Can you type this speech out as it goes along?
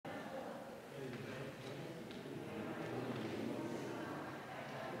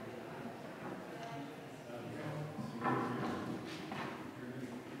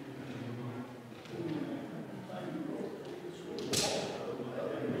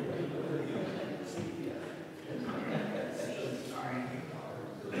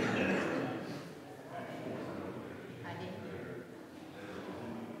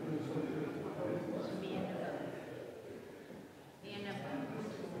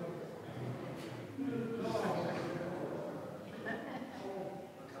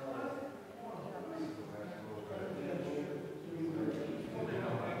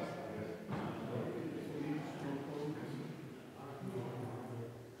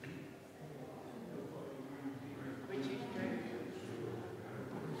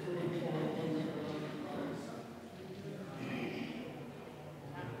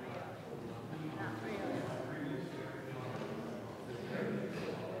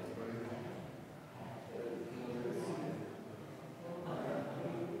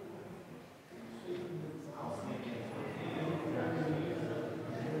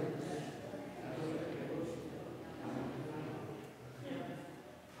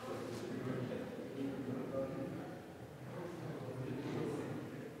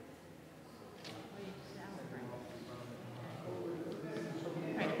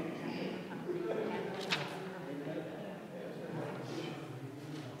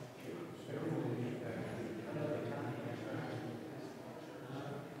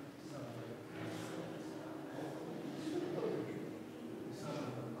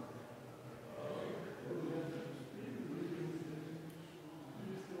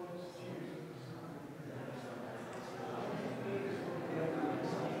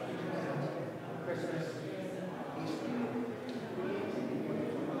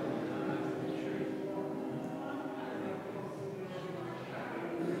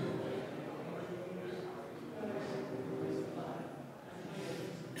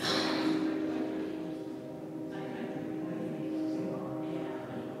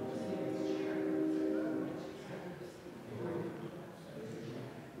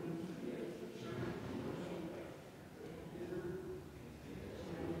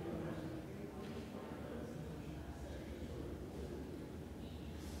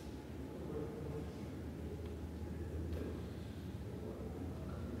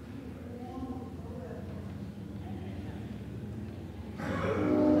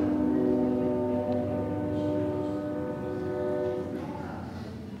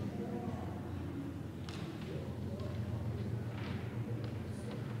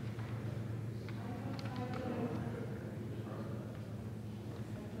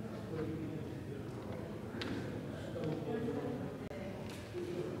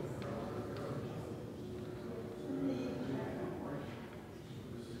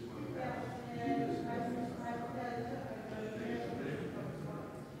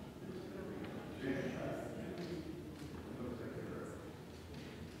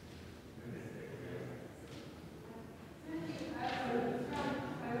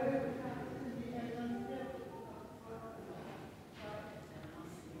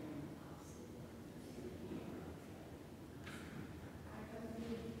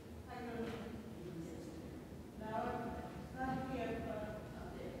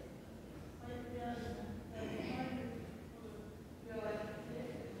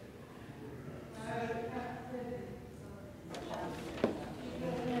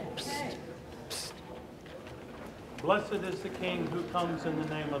Blessed is the King who comes in the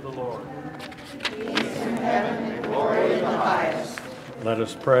name of the Lord. Peace in heaven and glory in the highest. Let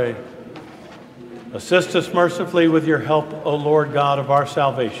us pray. Assist us mercifully with your help, O Lord God of our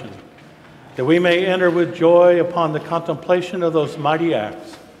salvation, that we may enter with joy upon the contemplation of those mighty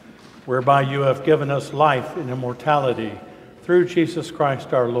acts, whereby you have given us life and immortality through Jesus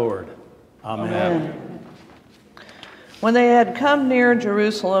Christ our Lord. Amen. When they had come near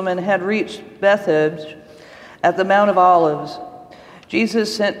Jerusalem and had reached Bethphage at the Mount of Olives,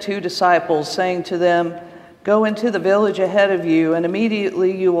 Jesus sent 2 disciples, saying to them, "Go into the village ahead of you, and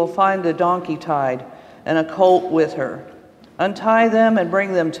immediately you will find a donkey tied and a colt with her. Untie them and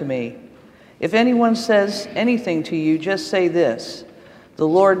bring them to me. If anyone says anything to you, just say this, 'The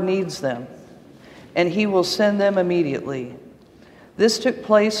Lord needs them,' and he will send them immediately." This took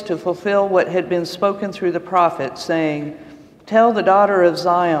place to fulfill what had been spoken through the prophet, saying, "Tell the daughter of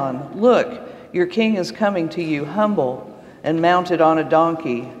Zion, look, your king is coming to you, humble and mounted on a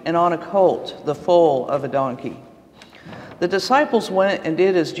donkey, and on a colt, the foal of a donkey." The disciples went and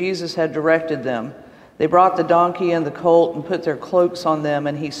did as Jesus had directed them. They brought the donkey and the colt and put their cloaks on them,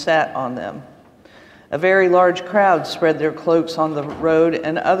 and he sat on them. A very large crowd spread their cloaks on the road,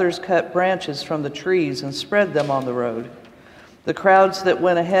 and others cut branches from the trees and spread them on the road. The crowds that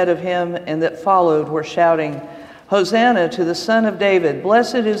went ahead of him and that followed were shouting, "Hosanna to the Son of David!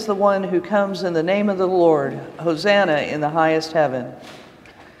 Blessed is the one who comes in the name of the Lord! Hosanna in the highest heaven!"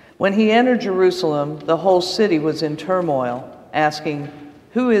 When he entered Jerusalem, the whole city was in turmoil, asking,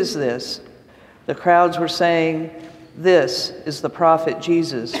 "Who is this?" The crowds were saying, "This is the prophet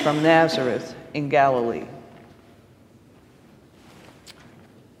Jesus from Nazareth in Galilee."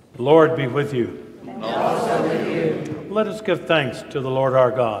 The Lord be with you. And also with you. Let us give thanks to the Lord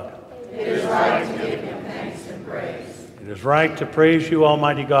our God. It is right to give him thanks and praise. It is right to praise you,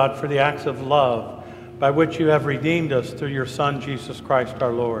 Almighty God, for the acts of love by which you have redeemed us through your Son, Jesus Christ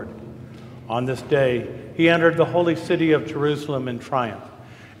our Lord. On this day, he entered the holy city of Jerusalem in triumph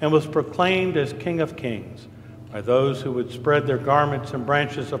and was proclaimed as King of Kings by those who would spread their garments and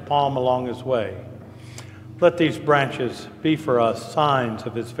branches of palm along his way. Let these branches be for us signs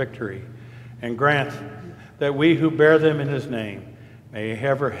of his victory, and grant that we who bear them in his name may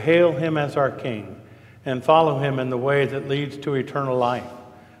ever hail him as our King and follow him in the way that leads to eternal life,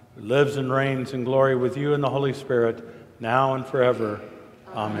 who lives and reigns in glory with you in the Holy Spirit, now and forever.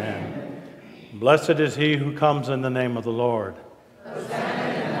 Amen. Blessed is he who comes in the name of the Lord.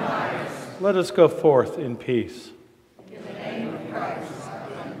 Hosanna in the highest. Let us go forth in peace. In the name of Christ.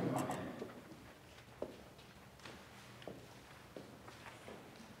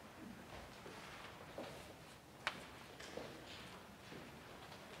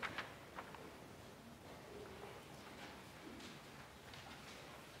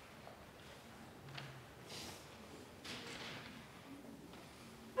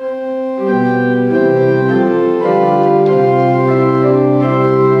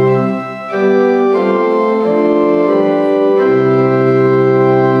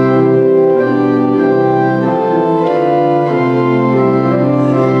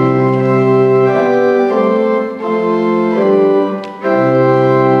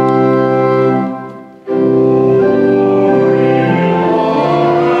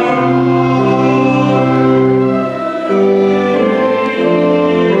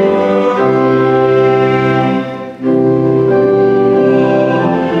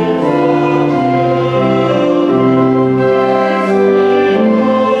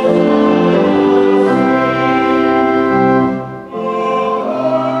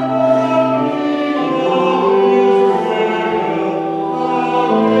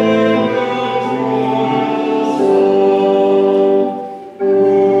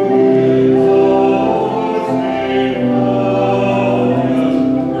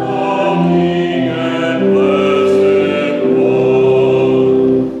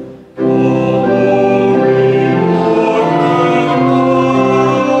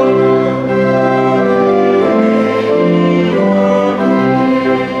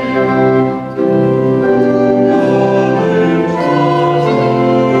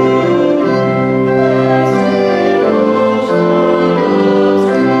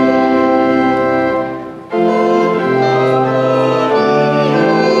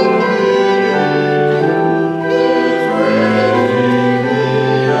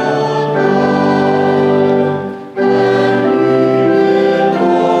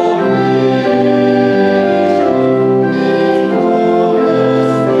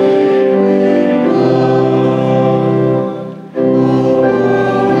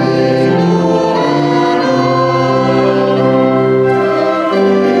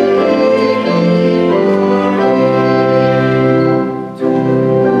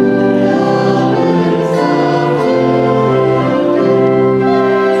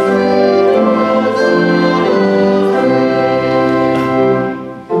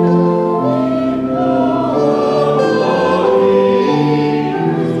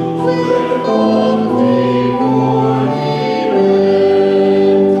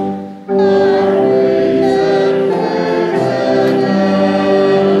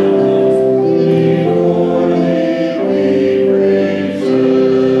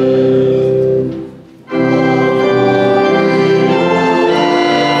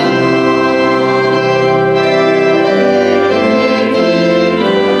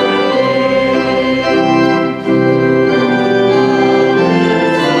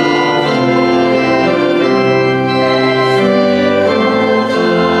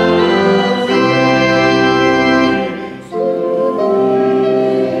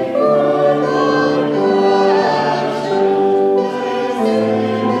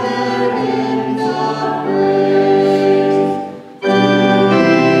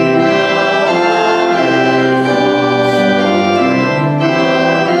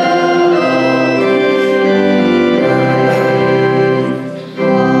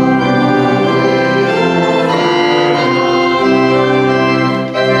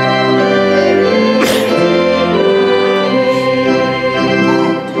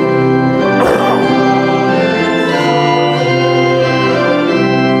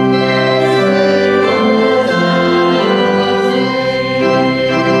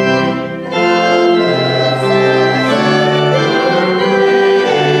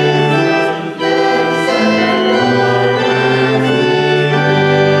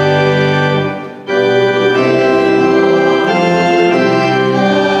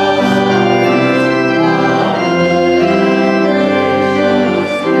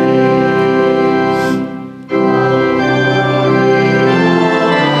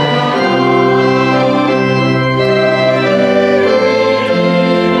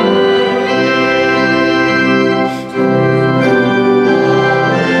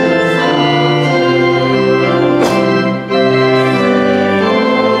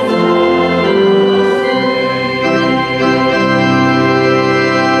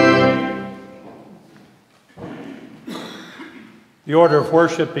 order of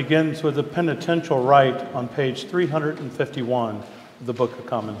worship begins with the penitential rite on page 351 of the Book of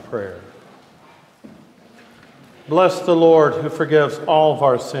Common Prayer. Bless the Lord who forgives all of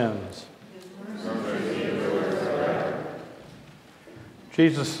our sins.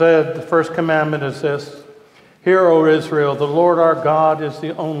 Jesus said, the first commandment is this: Hear, O Israel, the Lord our God is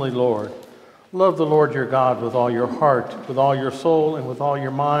the only Lord. Love the Lord your God with all your heart, with all your soul, and with all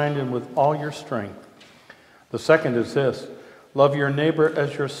your mind, and with all your strength. The second is this: love your neighbor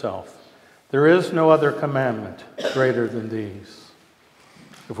as yourself. There is no other commandment greater than these.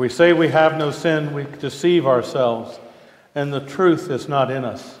 If we say we have no sin, we deceive ourselves, and the truth is not in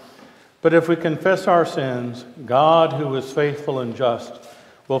us. But if we confess our sins, God, who is faithful and just,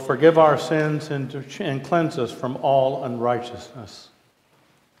 will forgive our sins and cleanse us from all unrighteousness.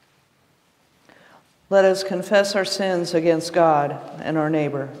 Let us confess our sins against God and our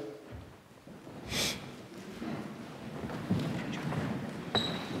neighbor.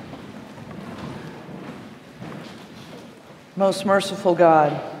 Most merciful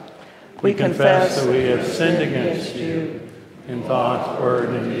God, we confess that we have sinned against you in thought, word,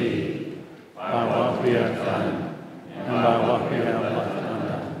 and deed, by what we have done and by what we have left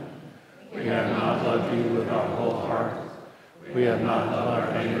undone. We have not loved you with our whole heart. We have not loved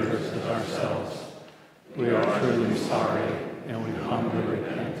our neighbors as ourselves. We are truly sorry, and we humbly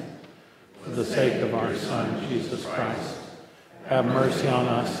repent. For the sake of our Son, Jesus Christ, have mercy on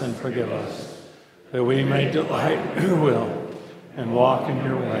us and forgive us, that we may delight in your will and walk in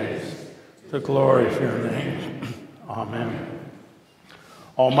your ways, to glory of your name. Amen.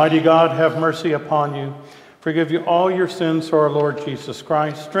 Almighty God, have mercy upon you, forgive you all your sins through our Lord Jesus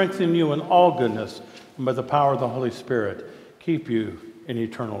Christ, strengthen you in all goodness, and by the power of the Holy Spirit, keep you in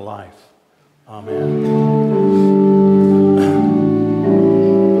eternal life. Amen.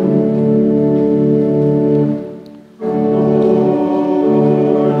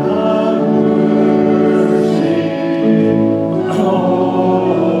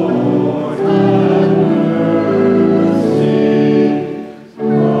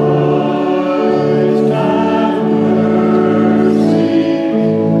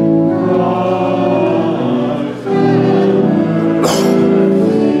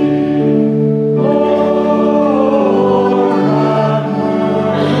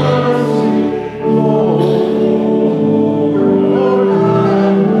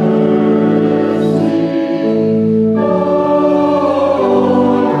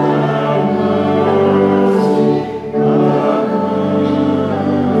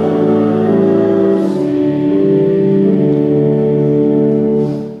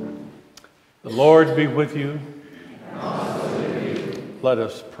 Be with you. Let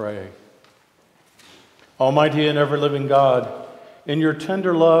us pray. Almighty and ever-living God, in your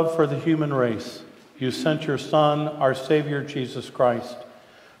tender love for the human race, you sent your Son, our Savior Jesus Christ,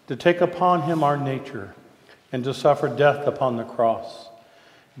 to take upon him our nature and to suffer death upon the cross,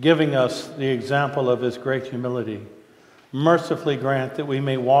 giving us the example of his great humility. Mercifully grant that we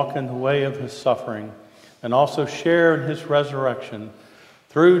may walk in the way of his suffering and also share in his resurrection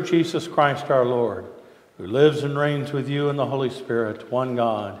through Jesus Christ our Lord, who lives and reigns with you in the Holy Spirit, one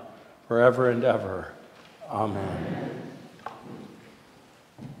God, forever and ever. Amen.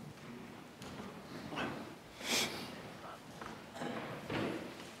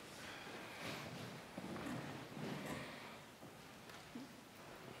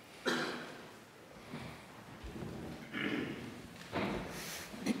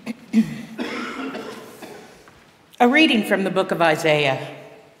 A reading from the book of Isaiah.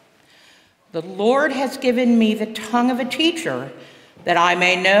 The Lord has given me the tongue of a teacher, that I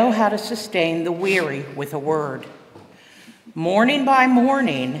may know how to sustain the weary with a word. Morning by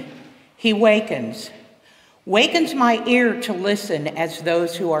morning, he wakens my ear to listen as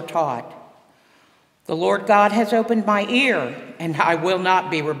those who are taught. The Lord God has opened my ear, and I will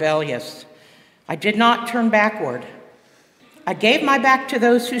not be rebellious. I did not turn backward. I gave my back to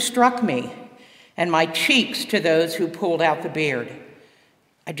those who struck me, and my cheeks to those who pulled out the beard.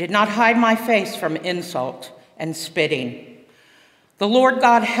 I did not hide my face from insult and spitting. The Lord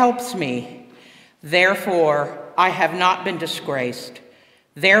God helps me. Therefore, I have not been disgraced.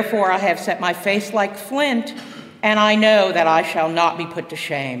 Therefore, I have set my face like flint, and I know that I shall not be put to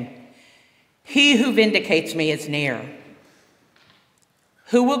shame. He who vindicates me is near.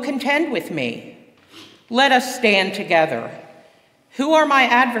 Who will contend with me? Let us stand together. Who are my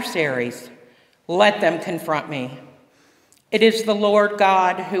adversaries? Let them confront me. It is the Lord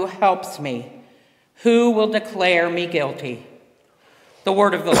God who helps me. Who will declare me guilty? The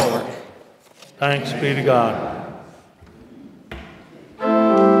word of the Lord. Thanks be to God.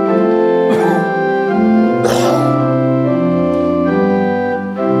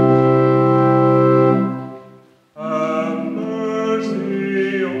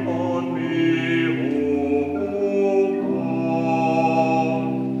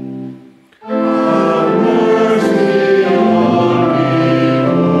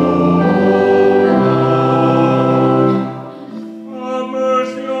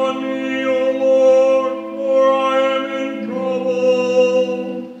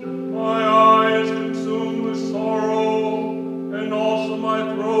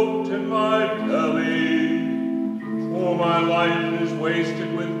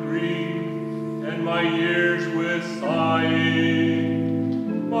 with grief, and my years with sighing.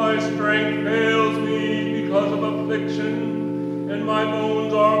 My strength fails me because of affliction, and my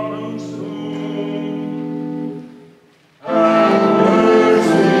bones are consumed. Have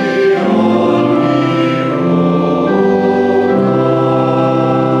mercy on me, O God.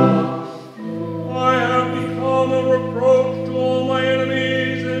 I have become a reproach to all my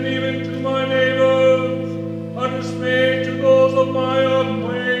enemies, and even to my neighbors, a dismay to those of my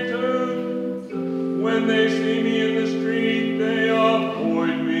acquaintance. When they see me in the street, they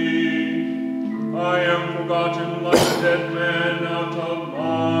avoid me. I am forgotten like a dead man out of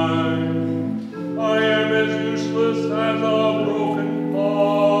mind. I am as useless as a broken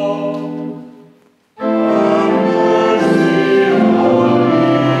pot. Have mercy on me,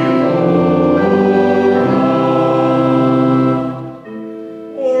 O God.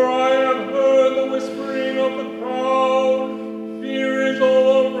 For I have heard the whispering of the crowd. Fear is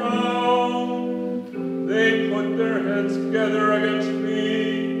all around. They put their heads together against me.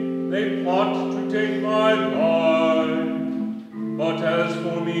 They plot to take my life. But as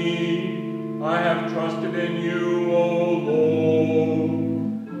for me, I have trusted in you, O Lord.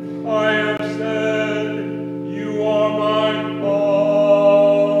 I have said, you are my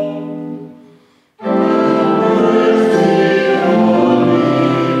God. Have mercy on me,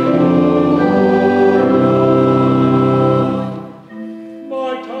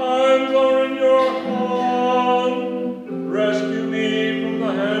 my times are in your hand. Rescue me from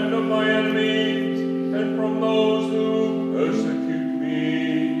the hand of my enemies and from those who persecute me.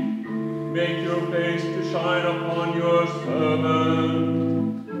 Make your face to shine upon your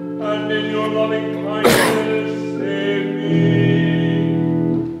servant, and in your loving kindness save me.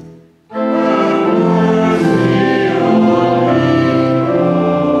 Have mercy on me,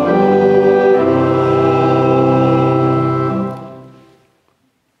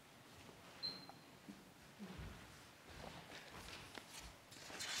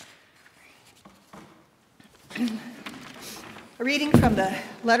 A reading from the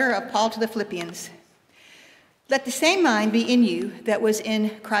letter of Paul to the Philippians. Let the same mind be in you that was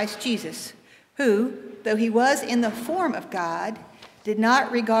in Christ Jesus, who, though he was in the form of God, did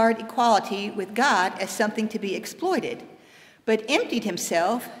not regard equality with God as something to be exploited, but emptied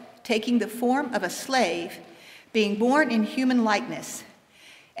himself, taking the form of a slave, being born in human likeness.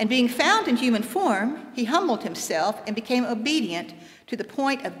 And being found in human form, he humbled himself and became obedient to the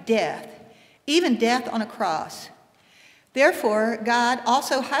point of death, even death on a cross. Therefore, God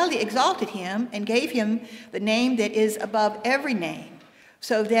also highly exalted him and gave him the name that is above every name,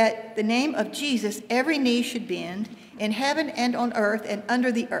 so that the name of Jesus every knee should bend, in heaven and on earth and under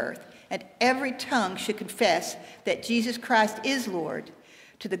the earth, and every tongue should confess that Jesus Christ is Lord,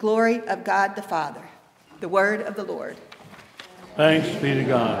 to the glory of God the Father. The word of the Lord. Thanks be to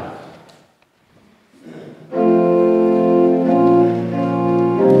God.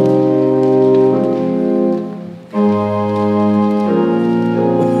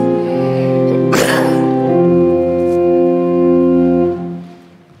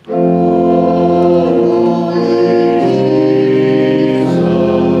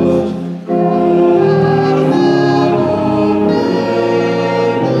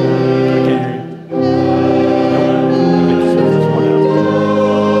 I can't hear you. Nope. Let me just set this one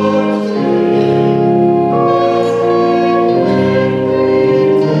out.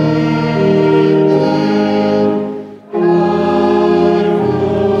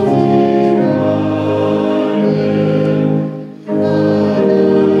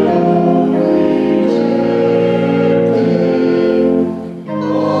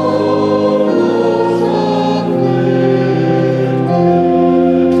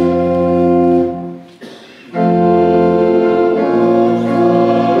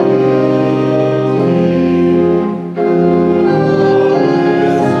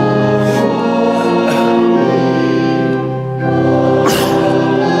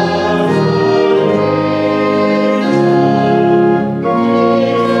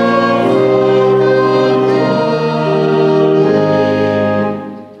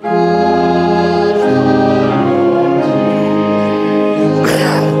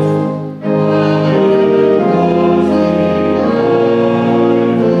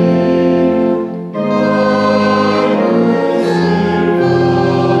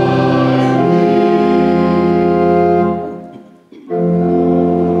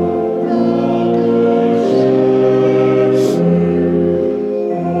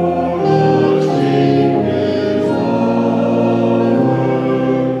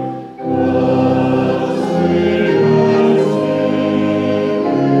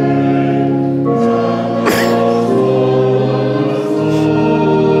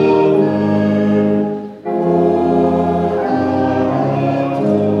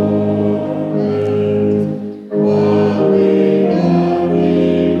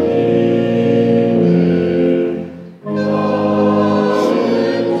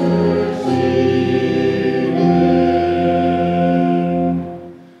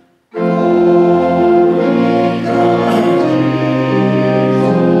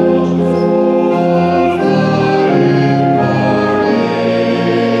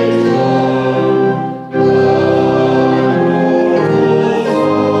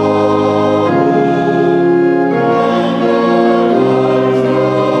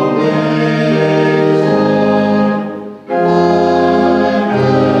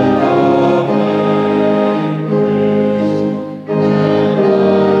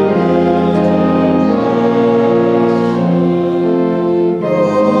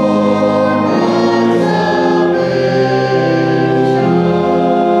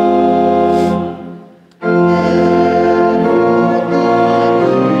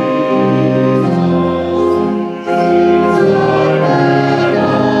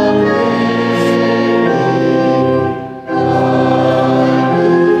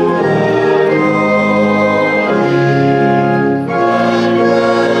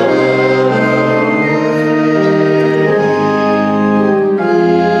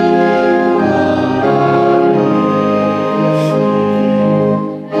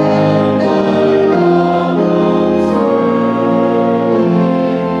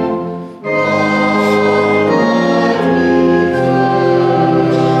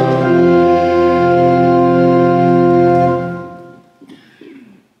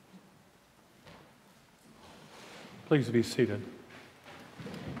 Please be seated.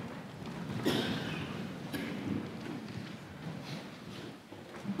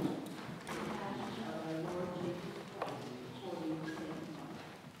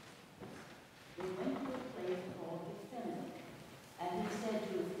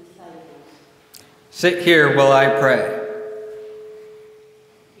 Sit here while I pray.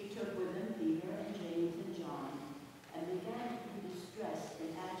 He took with him Peter and James and John, and began to be distressed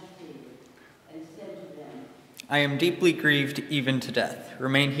and agitated, and said to them, I am deeply grieved even to death.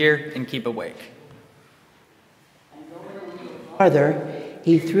 Remain here and keep awake. Farther,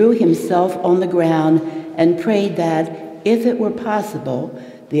 he threw himself on the ground and prayed that, if it were possible,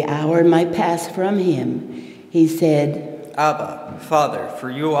 the hour might pass from him. He said, Abba, Father, for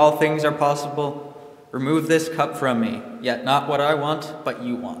you all things are possible. Remove this cup from me, yet not what I want, but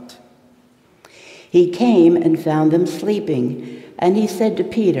you want. He came and found them sleeping, and he said to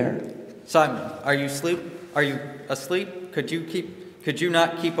Peter, Simon, are you asleep? Could you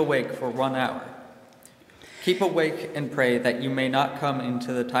not keep awake for 1 hour? Keep awake and pray that you may not come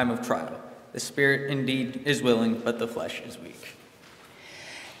into the time of trial. The spirit indeed is willing, but the flesh is weak.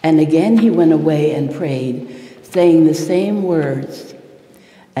 And again he went away and prayed, saying the same words.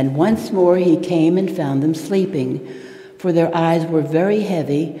 And once more he came and found them sleeping, for their eyes were very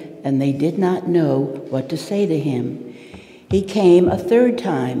heavy, and they did not know what to say to him. He came a third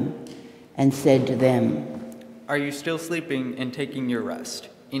time and said to them, Are you still sleeping and taking your rest?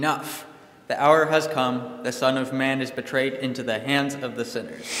 Enough! The hour has come, the Son of Man is betrayed into the hands of the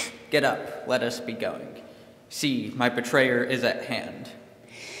sinners. Get up, let us be going. See, my betrayer is at hand.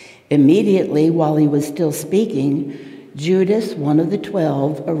 Immediately, while he was still speaking, Judas, one of the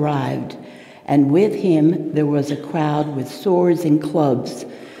 12, arrived, and with him there was a crowd with swords and clubs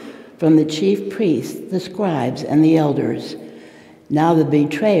from the chief priests, the scribes, and the elders. Now the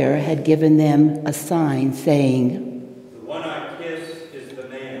betrayer had given them a sign, saying, The one I kiss is the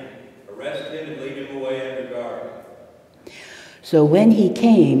man. Arrest him and lead him away under guard. So when he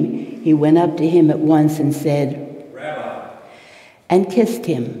came, he went up to him at once and said, Rabbi, and kissed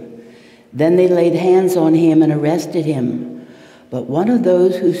him. Then they laid hands on him and arrested him. But one of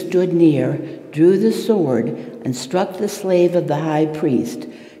those who stood near drew the sword and struck the slave of the high priest,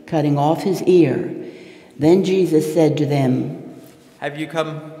 cutting off his ear. Then Jesus said to them, Have you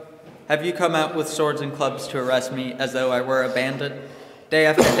come out with swords and clubs to arrest me as though I were a bandit? Day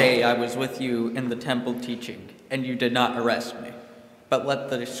after day I was with you in the temple teaching, and you did not arrest me. But let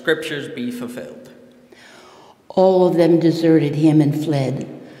the scriptures be fulfilled. All of them deserted him and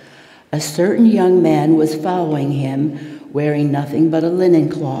fled. A certain young man was following him, wearing nothing but a linen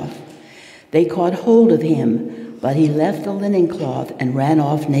cloth. They caught hold of him, but he left the linen cloth and ran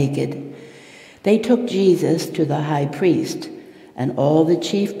off naked. They took Jesus to the high priest, and all the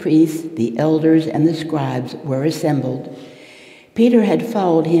chief priests, the elders, and the scribes were assembled. Peter had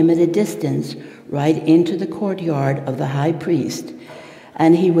followed him at a distance right into the courtyard of the high priest,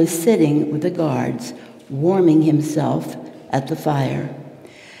 and he was sitting with the guards, warming himself at the fire.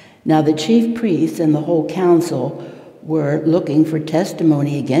 Now the chief priests and the whole council were looking for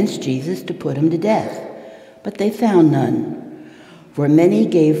testimony against Jesus to put him to death, but they found none. For many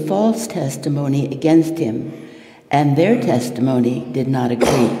gave false testimony against him, and their testimony did not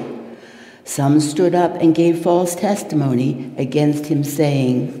agree. Some stood up and gave false testimony against him,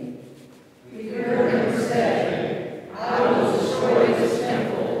 saying, We heard him say, I will destroy this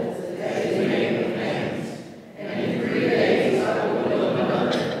temple that is made with hands, and in 3 days I will build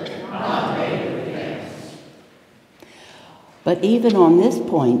another, not made with hands. But even on this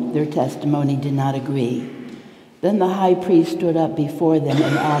point, their testimony did not agree. Then the high priest stood up before them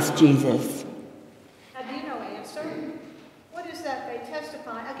and asked Jesus, Have you no answer? What is that they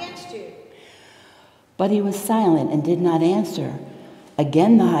testify against you? but he was silent and did not answer.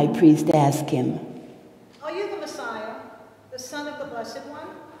 Again the high priest asked him, Are you the Messiah, the Son of the Blessed One?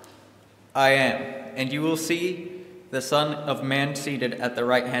 I am, and you will see the Son of Man seated at the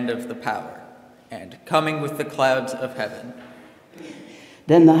right hand of the power, and coming with the clouds of heaven.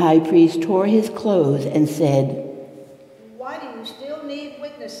 Then the high priest tore his clothes and said, Why do you still need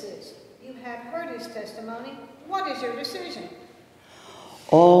witnesses? You have heard his testimony. What is your decision?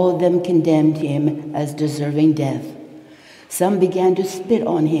 All of them condemned him as deserving death. Some began to spit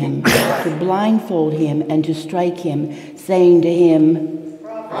on him, to blindfold him, and to strike him, saying to him,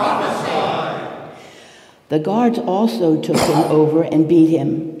 Prophesy! The guards also took him over and beat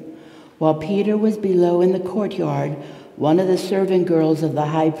him. While Peter was below in the courtyard, one of the servant girls of the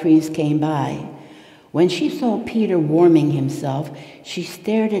high priest came by. When she saw Peter warming himself, she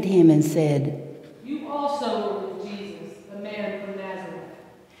stared at him and said, You also were with Jesus, the man from Nazareth.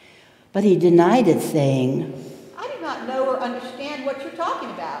 But he denied it, saying, I do not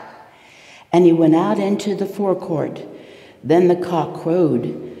And he went out into the forecourt. Then the cock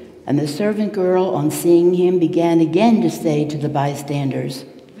crowed, and the servant girl, on seeing him, began again to say to the bystanders,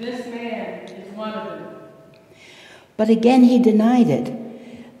 "This man is one of them." But again he denied it.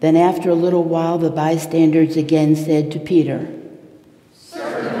 Then after a little while the bystanders again said to Peter,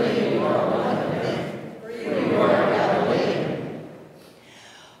 "Certainly you are one of them, for you are a Galilean."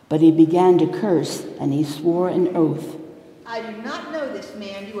 But he began to curse, and he swore an oath. I do not know this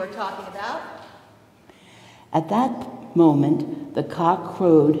man you are talking about. At that moment the cock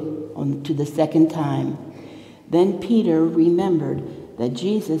crowed to the second time. Then Peter remembered that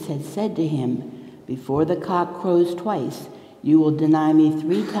Jesus had said to him, "Before the cock crows twice, you will deny me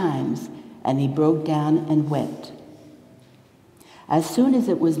 3 times," and he broke down and wept. As soon as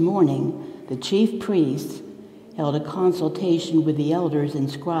it was morning, the chief priests held a consultation with the elders and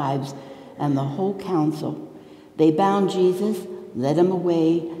scribes and the whole council. They bound Jesus, led him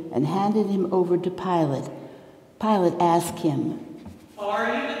away, and handed him over to Pilate. Pilate asked him, "Are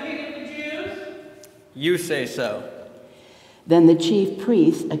you the king of the Jews?" You say so. Then the chief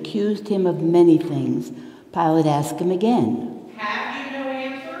priests accused him of many things. Pilate asked him again, "Have you no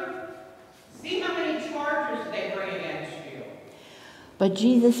answer? See how many charges they bring against you." But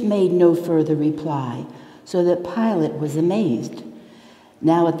Jesus made no further reply, so that Pilate was amazed.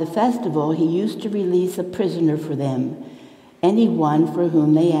 Now at the festival he used to release a prisoner for them, anyone for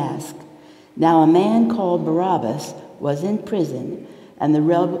whom they asked. Now a man called Barabbas was in prison, and the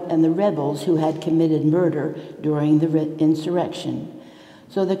rebels who had committed murder during the insurrection.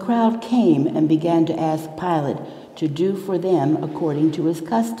 So the crowd came and began to ask Pilate to do for them according to his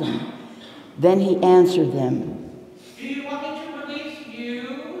custom. Then he answered them, "Do you want me to release you,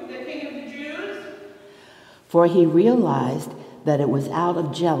 the king of the Jews?" For he realized that it was out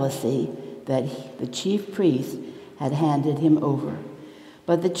of jealousy that the chief priests had handed him over.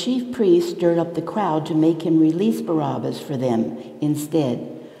 But the chief priests stirred up the crowd to make him release Barabbas for them instead.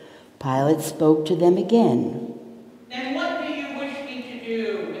 Pilate spoke to them again. "Then what do you wish me to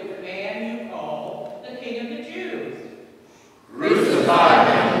do with the man you call the king of the Jews?" Crucify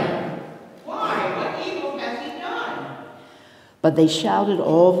him. "Why? What evil has he done?" But they shouted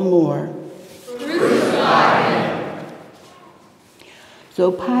all the more. Crucify him.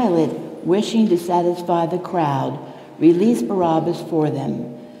 So Pilate, wishing to satisfy the crowd, released Barabbas for them.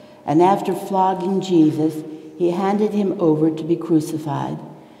 And after flogging Jesus, he handed him over to be crucified.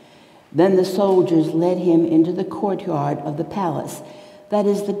 Then the soldiers led him into the courtyard of the palace, that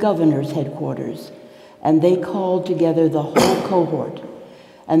is the governor's headquarters, and they called together the whole cohort.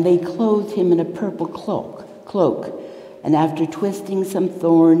 And they clothed him in a purple cloak, and after twisting some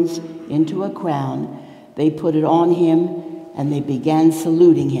thorns into a crown, they put it on him, and they began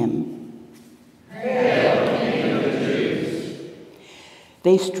saluting him. Hail, King of the Jews!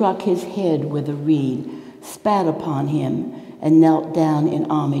 They struck his head with a reed, spat upon him, and knelt down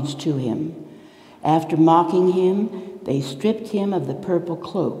in homage to him. After mocking him, they stripped him of the purple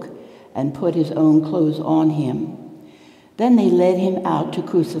cloak and put his own clothes on him. Then they led him out to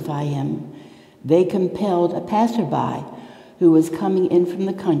crucify him. They compelled a passerby who was coming in from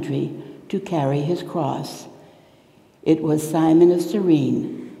the country to carry his cross. It was Simon of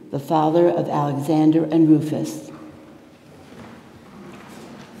Cyrene, the father of Alexander and Rufus.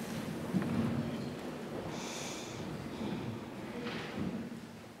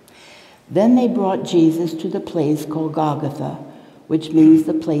 Then they brought Jesus to the place called Golgotha, which means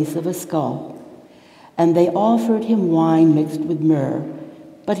the place of a skull. And they offered him wine mixed with myrrh,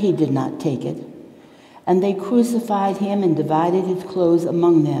 but he did not take it. And they crucified him and divided his clothes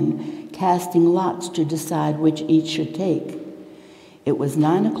among them, casting lots to decide which each should take. It was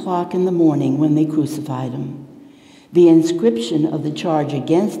 9 o'clock in the morning when they crucified him. The inscription of the charge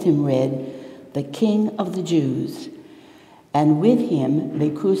against him read, "The King of the Jews." And with him they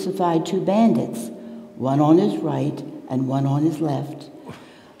crucified 2 bandits, one on his right and one on his left.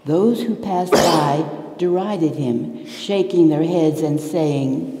 Those who passed by derided him, shaking their heads and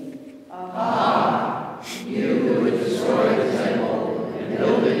saying, "Ah, you who would destroy the temple and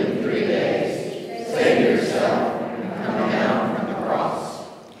build it in 3 days, save yourself and come down from the cross."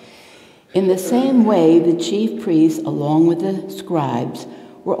 In the same way, the chief priests, along with the scribes,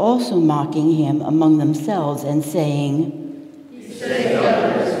 were also mocking him among themselves and saying, "He saved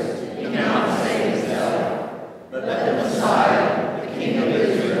others, he cannot save himself. But let the Messiah, the King of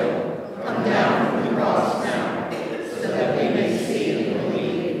Israel, come down from the cross now, so that we may see and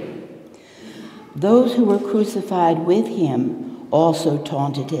believe." Those who were crucified with him also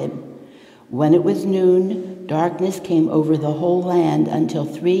taunted him. When it was noon, darkness came over the whole land until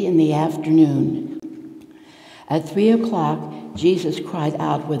 3 in the afternoon. At 3 o'clock, Jesus cried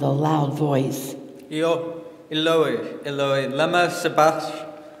out with a loud voice, Io, Eloi, Eloi, lema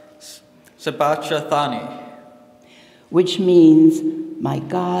sabachthani, which means, my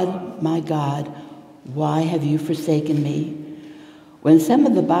God, why have you forsaken me? When some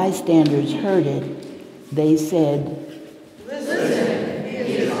of the bystanders heard it, they said, Listen, he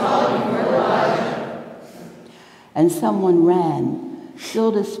is calling for Elijah. And someone ran,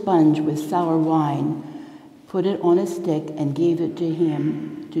 filled a sponge with sour wine, put it on a stick, and gave it to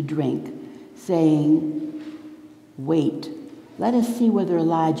him to drink, saying, Wait, let us see whether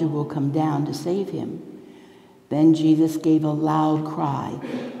Elijah will come down to save him. Then Jesus gave a loud cry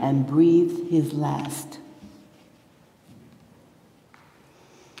and breathed his last.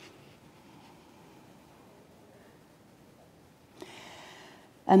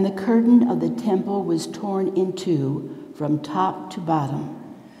 And the curtain of the temple was torn in two from top to bottom.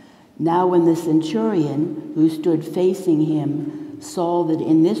 Now when the centurion who stood facing him saw that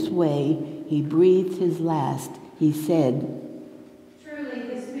in this way he breathed his last, he said, Truly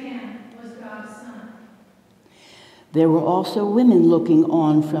this man was God's son. There were also women looking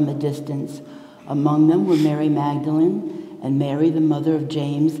on from a distance. Among them were Mary Magdalene and Mary, the mother of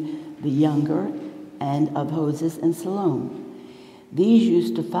James the younger, and of Joses and Salome. These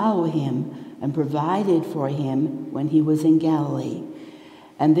used to follow him and provided for him when he was in Galilee.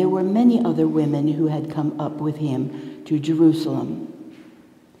 And there were many other women who had come up with him to Jerusalem.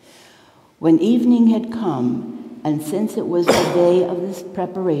 When evening had come, and since it was the day of this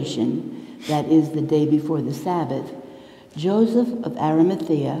preparation, that is, the day before the Sabbath, Joseph of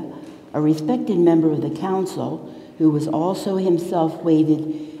Arimathea, a respected member of the council, who was also himself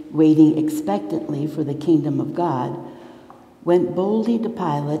waiting expectantly for the kingdom of God, went boldly to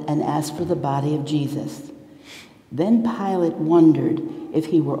Pilate and asked for the body of Jesus. Then Pilate wondered if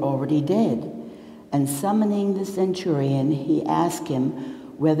he were already dead, and summoning the centurion, he asked him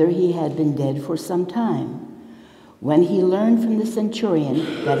whether he had been dead for some time. When he learned from the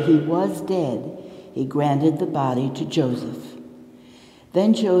centurion that he was dead, he granted the body to Joseph.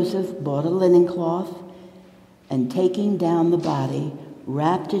 Then Joseph bought a linen cloth, and taking down the body,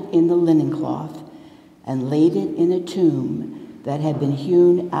 wrapped it in the linen cloth, and laid it in a tomb that had been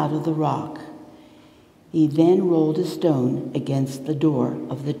hewn out of the rock. He then rolled a stone against the door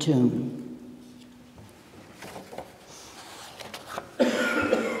of the tomb.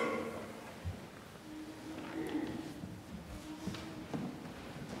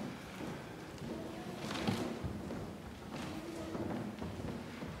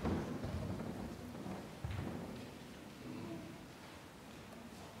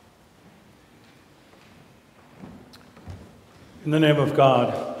 In the name of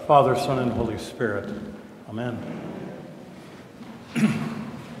God, Father, Son, and Holy Spirit. Amen.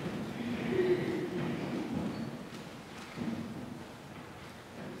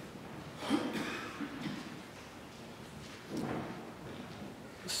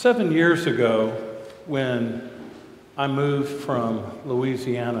 Seven years ago, when I moved from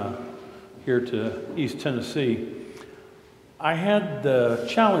Louisiana here to East Tennessee, I had the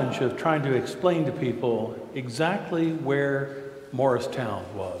challenge of trying to explain to people exactly where Morristown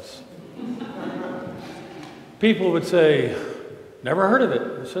was. People would say, never heard of it.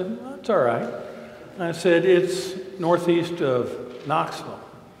 I said, well, that's all right. And I said, it's northeast of Knoxville.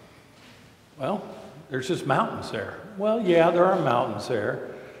 Well, there's just mountains there. Well, yeah, there are mountains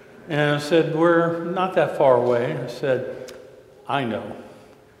there. And I said, we're not that far away. I said, I know.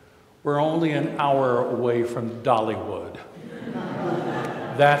 We're only an hour away from Dollywood.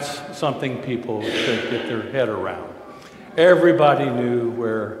 That's something people should get their head around. Everybody knew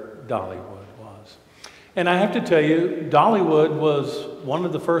where Dollywood was. And I have to tell you, Dollywood was one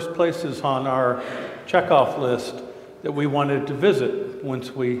of the first places on our checkoff list that we wanted to visit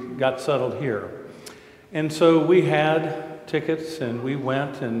once we got settled here. And so we had tickets and we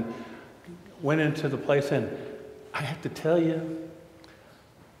went into the place. And I have to tell you,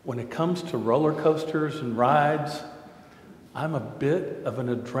 when it comes to roller coasters and rides, I'm a bit of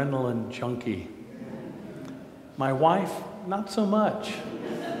an adrenaline junkie. My wife, not so much.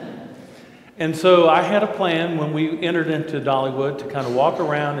 And so I had a plan when we entered into Dollywood to kind of walk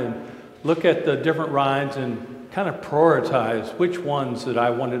around and look at the different rides and kind of prioritize which ones that I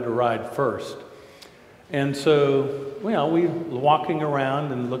wanted to ride first. And so, we were walking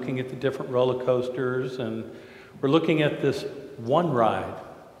around and looking at the different roller coasters, and we're looking at this one ride.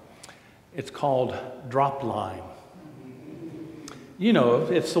 It's called Drop Line. You know,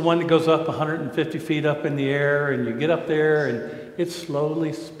 it's the one that goes up 150 feet up in the air, and you get up there and it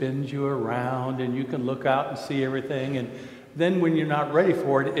slowly spins you around and you can look out and see everything. And then when you're not ready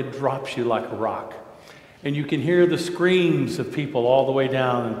for it, it drops you like a rock. And you can hear the screams of people all the way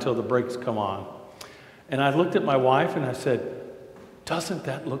down until the brakes come on. And I looked at my wife and I said, "Doesn't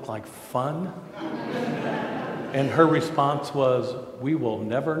that look like fun?" And her response was, "We will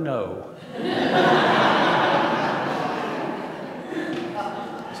never know."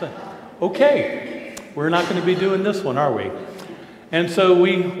 So, okay, we're not going to be doing this one, are we? And so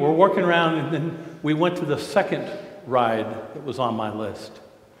we were walking around, and then we went to the second ride that was on my list.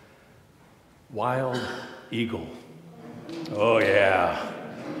 Wild Eagle. Oh, yeah.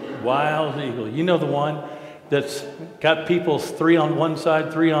 Wild Eagle. You know the one that's got people 3 on one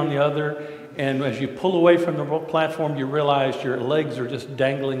side, 3 on the other, and as you pull away from the platform, you realize your legs are just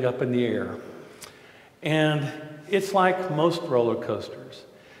dangling up in the air. And it's like most roller coasters.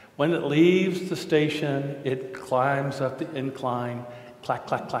 When it leaves the station, it climbs up the incline, clack,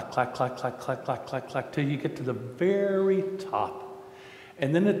 clack, clack, clack, clack, clack, clack, clack, clack, clack, till you get to the very top.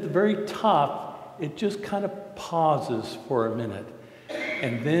 And then at the very top, it just kind of pauses for a minute.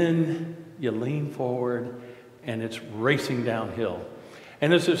 And then you lean forward, and it's racing downhill.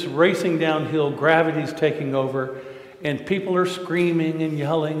 And as it's racing downhill, gravity's taking over, and people are screaming and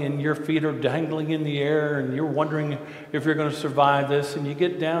yelling, and your feet are dangling in the air, and you're wondering if you're going to survive this. And you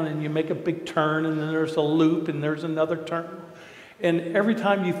get down, and you make a big turn, and then there's a loop, and there's another turn. And every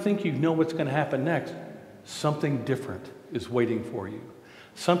time you think you know what's going to happen next, something different is waiting for you.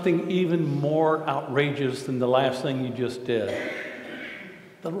 Something even more outrageous than the last thing you just did.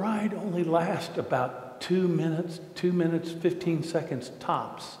 The ride only lasts about 2 minutes, 15 seconds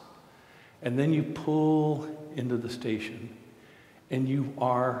tops. And then you pull into the station, and you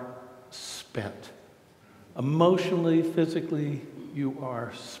are spent. Emotionally, physically, you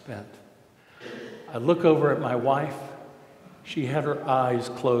are spent. I look over at my wife. She had her eyes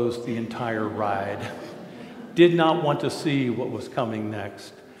closed the entire ride. Did not want to see what was coming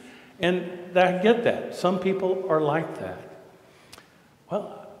next. And I get that. Some people are like that.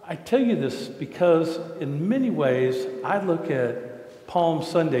 Well, I tell you this because in many ways, I look at Palm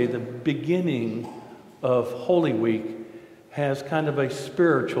Sunday, the beginning of Holy Week, has kind of a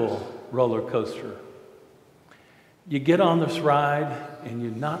spiritual roller coaster. You get on this ride and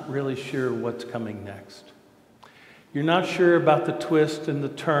you're not really sure what's coming next. You're not sure about the twists and the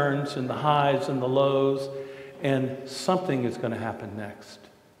turns and the highs and the lows, and something is going to happen next.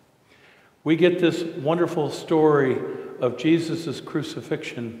 We get this wonderful story of Jesus'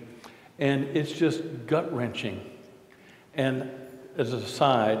 crucifixion, and it's just gut-wrenching. And as an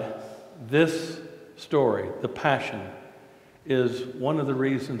aside, this story, the Passion, is one of the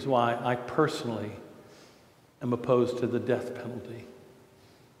reasons why I personally am opposed to the death penalty.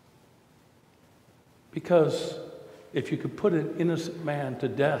 Because if you could put an innocent man to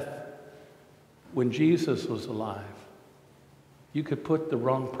death when Jesus was alive, you could put the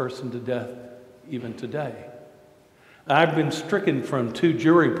wrong person to death even today. I've been stricken from 2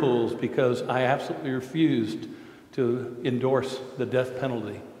 jury pools because I absolutely refused to endorse the death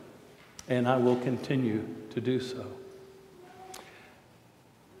penalty, and I will continue to do so.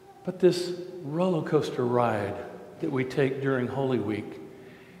 But this roller coaster ride that we take during Holy Week,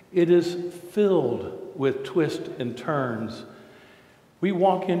 it is filled with twists and turns. We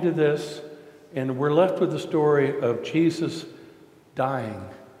walk into this, and we're left with the story of Jesus dying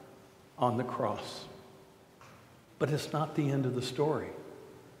on the cross. But it's not the end of the story.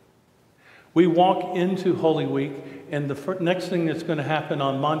 We walk into Holy Week, and the next thing that's going to happen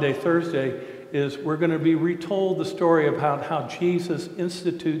on Maundy, Thursday, is we're going to be retold the story about how Jesus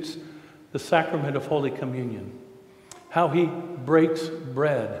institutes the sacrament of Holy Communion, how he breaks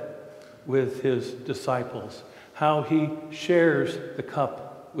bread with his disciples, how he shares the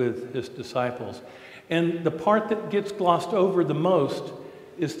cup with his disciples. And the part that gets glossed over the most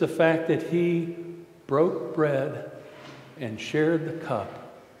is the fact that he broke bread and shared the cup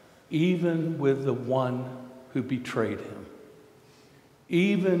even with the one who betrayed him.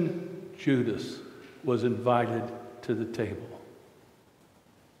 Even Judas was invited to the table.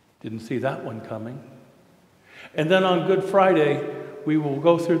 Didn't see that one coming. And then on Good Friday, we will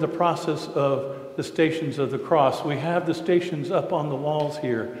go through the process of the Stations of the Cross. We have the stations up on the walls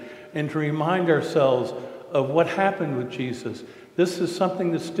here, and to remind ourselves of what happened with Jesus. This is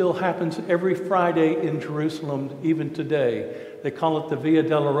something that still happens every Friday in Jerusalem, even today. They call it the Via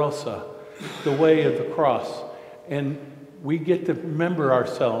Dolorosa, the way of the cross. And we get to remember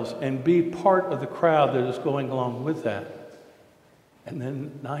ourselves and be part of the crowd that is going along with that. And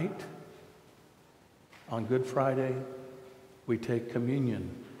then at night, on Good Friday, we take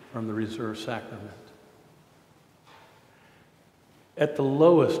communion from the reserved sacrament. At the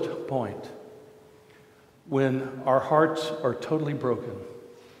lowest point, when our hearts are totally broken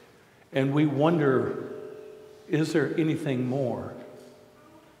and we wonder Is there anything more?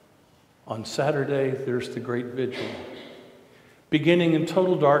 On Saturday, there's the great vigil. Beginning in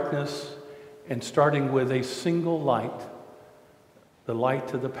total darkness and starting with a single light, the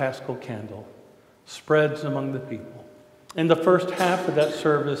light of the Paschal candle, spreads among the people. And the first half of that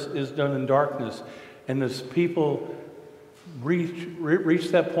service is done in darkness. And as people reach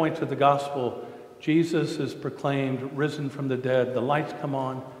that point of the gospel, Jesus is proclaimed risen from the dead. The lights come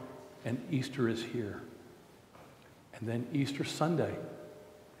on, and Easter is here. And then Easter Sunday.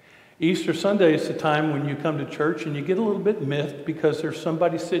 Easter Sunday is the time when you come to church and you get a little bit miffed because there's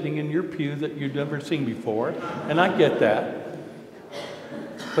somebody sitting in your pew that you've never seen before. And I get that.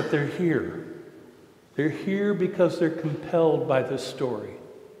 But they're here. They're here because they're compelled by this story.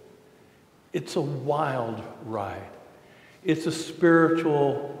 It's a wild ride. It's a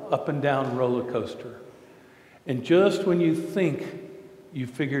spiritual up and down roller coaster. And just when you think you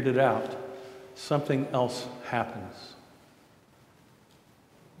figured it out, something else happens.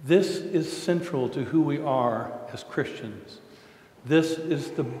 This is central to who we are as Christians. This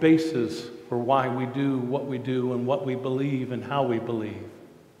is the basis for why we do what we do and what we believe and how we believe.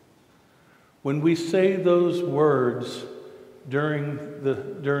 When we say those words during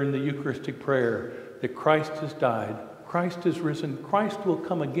the Eucharistic prayer, that Christ has died, Christ is risen, Christ will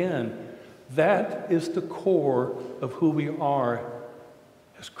come again, that is the core of who we are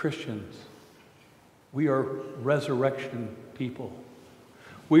as Christians. We are resurrection people.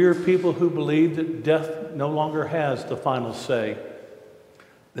 We are people who believe that death no longer has the final say,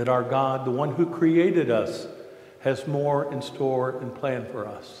 that our God, the one who created us, has more in store and plan for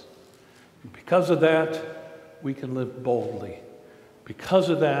us. And because of that, we can live boldly. Because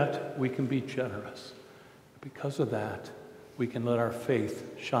of that, we can be generous. Because of that, we can let our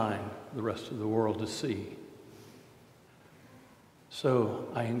faith shine the rest of the world to see. So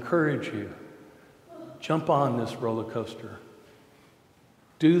I encourage you, jump on this roller coaster.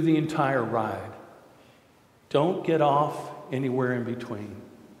 Do the entire ride. Don't get off anywhere in between.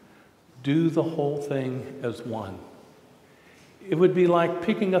 Do the whole thing as one. It would be like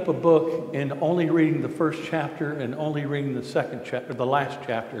picking up a book and only reading the first chapter and only reading the second chapter, the last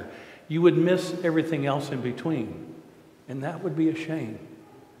chapter. You would miss everything else in between. And that would be a shame.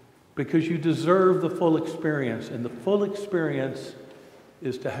 Because you deserve the full experience. And the full experience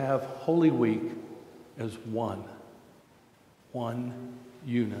is to have Holy Week as one. One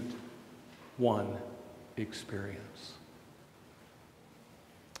unit. One experience.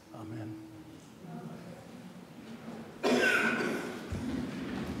 Amen.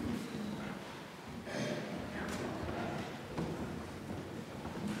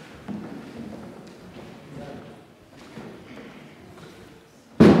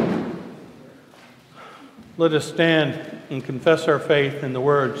 Let us stand and confess our faith in the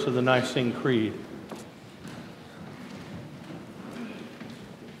words of the Nicene Creed.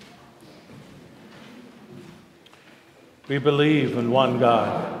 We believe in one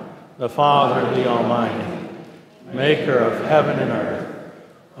God, the Father, the Almighty, maker of heaven and earth,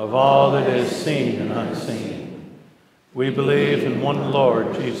 of all that is seen and unseen. We believe in one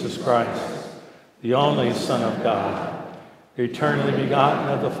Lord, Jesus Christ, the only Son of God, eternally begotten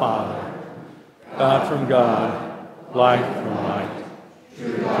of the Father, God from God, light from light,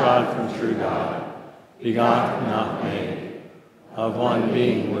 true God from true God, begotten, not made, of one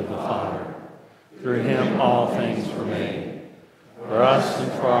being with the Father. Through him all things were made. For us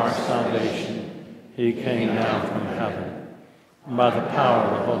and for our salvation, he came down from heaven. And by the power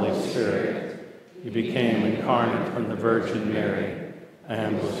of the Holy Spirit, he became incarnate from the Virgin Mary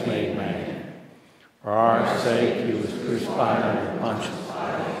and was made man. For our sake, he was crucified under Pontius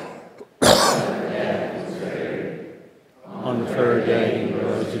Pilate. On the third day, he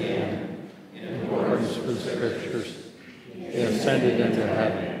rose again. In accordance with the Scriptures, he ascended into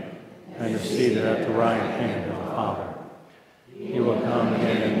heaven and is seated at the right hand of the Father. He will come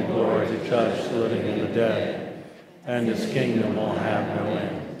again in glory to judge the living and the dead, and his kingdom will have no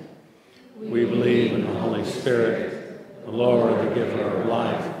end. We believe in the Holy Spirit, the Lord, the giver of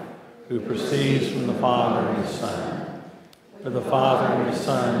life, who proceeds from the Father and the Son. For the Father and the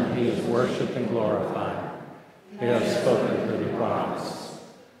Son he is worshipped and glorified. He has spoken through the prophets.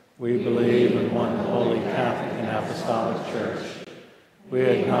 We believe in one holy Catholic and Apostolic Church. We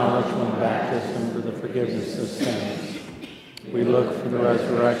acknowledge one baptism for the forgiveness of sins. We look for the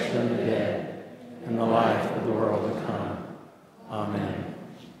resurrection of the dead and the life of the world to come. Amen.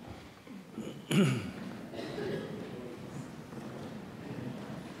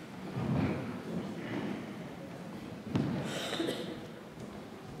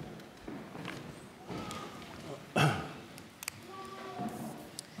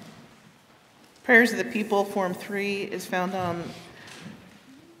 Prayers of the People, Form 3, is found on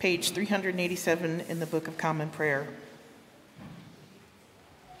page 387 in the Book of Common Prayer.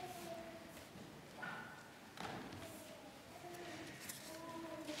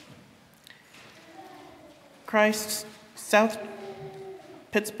 Christ, South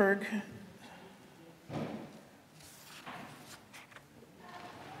Pittsburgh.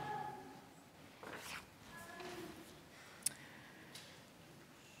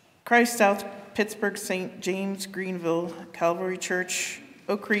 Christ, South Pittsburgh, St. James, Greenville, Calvary Church,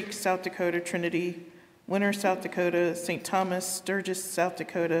 Oak Creek, South Dakota, Trinity, Winter, South Dakota, St. Thomas, Sturgis, South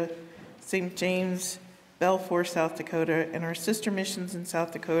Dakota, St. James, Balfour, South Dakota, and our sister missions in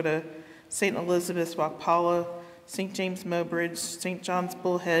South Dakota, St. Elizabeth's Wapala, St. James Mobridge, St. John's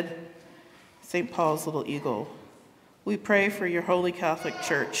Bullhead, St. Paul's Little Eagle. We pray for your holy Catholic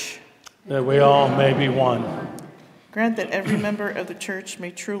Church, that we all may be one. Grant that every member of the church may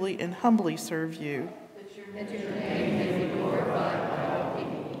truly and humbly serve you. That your name may be glorified by all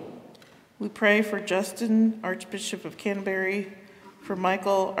people. We pray for Justin, Archbishop of Canterbury, for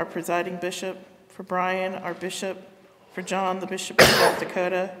Michael, our presiding bishop, for Brian, our bishop, for John, the Bishop of South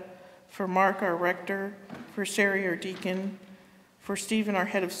Dakota, for Mark, our rector, for Sherry, our deacon, for Stephen, our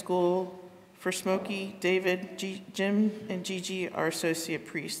head of school, for Smokey, David, Jim, and Gigi, our associate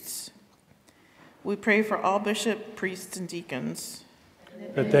priests. We pray for all bishop, priests, and deacons,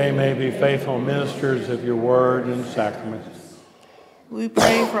 that they may be faithful ministers of your word and sacraments. We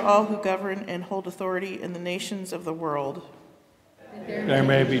pray for all who govern and hold authority in the nations of the world. There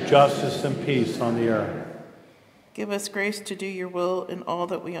may be justice and peace on the earth. Give us grace to do your will in all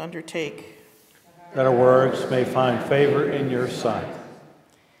that we undertake, that our works may find favor in your sight.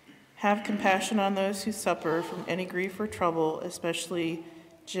 Have compassion on those who suffer from any grief or trouble, especially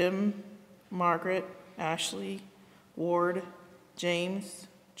Jim, Margaret, Ashley, Ward, James,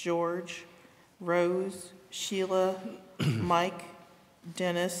 George, Rose, Sheila, Mike,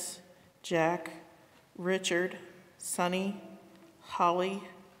 Dennis, Jack, Richard, Sonny, Holly,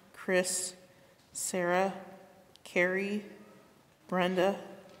 Chris, Sarah, Carrie, Brenda,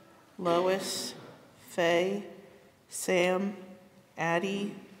 Lois, Faye, Sam,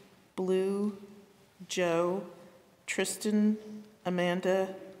 Addie, Blue, Joe, Tristan,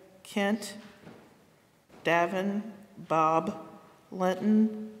 Amanda, Kent, Davin, Bob,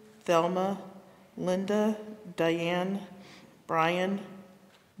 Lenton, Thelma, Linda, Diane, Brian,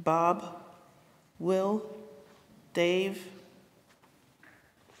 Bob, Will, Dave,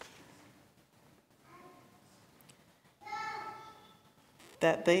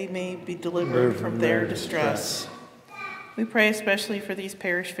 that they may be delivered from their distress. We pray especially for these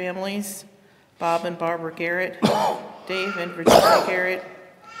parish families, Bob and Barbara Garrett, Dave and Virginia Garrett,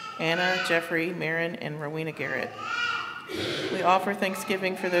 Anna, Jeffrey, Marin, and Rowena Garrett. We offer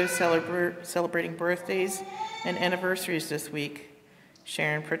thanksgiving for those celebrating birthdays and anniversaries this week: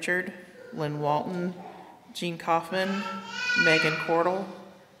 Sharon Pritchard, Lynn Walton, Jean Kaufman, Megan Cordell,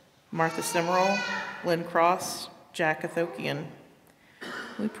 Martha Simmerall, Lynn Cross, Jack Athokian.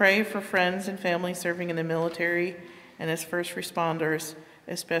 We pray for friends and family serving in the military and as first responders,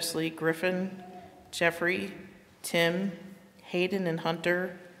 especially Griffin, Jeffrey, Tim, Hayden and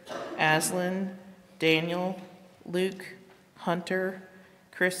Hunter, Aslyn, Daniel, Luke, Hunter,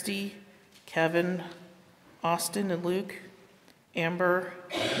 Christy, Kevin, Austin and Luke, Amber,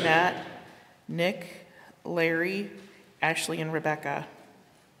 Matt, Nick, Larry, Ashley, and Rebecca.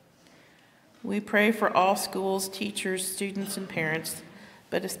 We pray for all schools, teachers, students, and parents,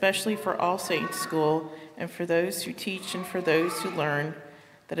 but especially for All Saints School and for those who teach and for those who learn,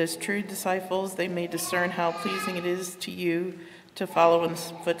 that as true disciples they may discern how pleasing it is to you to follow in the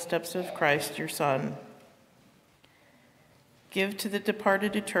footsteps of Christ, your Son. Give to the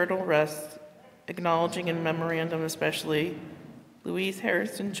departed eternal rest, acknowledging in memorandum especially Louise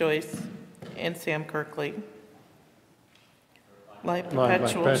Harrison Joyce and Sam Kirkley. Light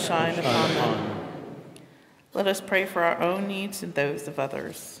perpetual shine upon them. Let us pray for our own needs and those of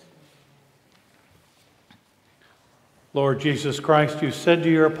others. Lord Jesus Christ, you said to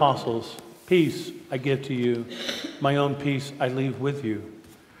your apostles, "Peace I give to you, my own peace I leave with you.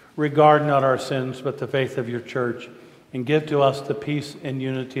 Regard not our sins, but the faith of your church, and give to us the peace and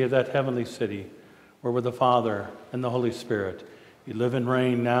unity of that heavenly city, where with the Father and the Holy Spirit you live and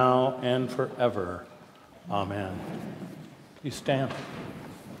reign now and forever. Amen." You stand.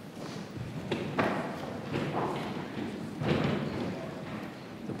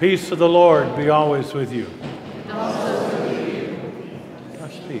 The peace of the Lord be always with you. And also with you.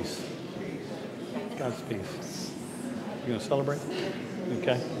 God's peace. God's peace. You going to celebrate?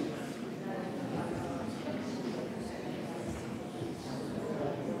 Okay.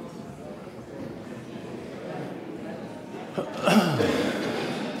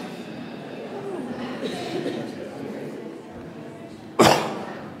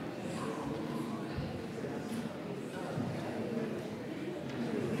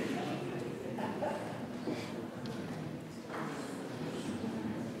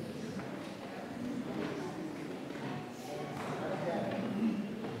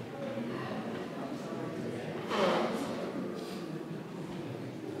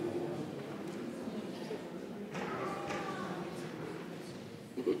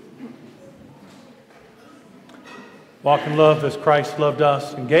 Walk in love as Christ loved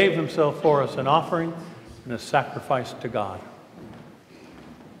us and gave himself for us, an offering and a sacrifice to God.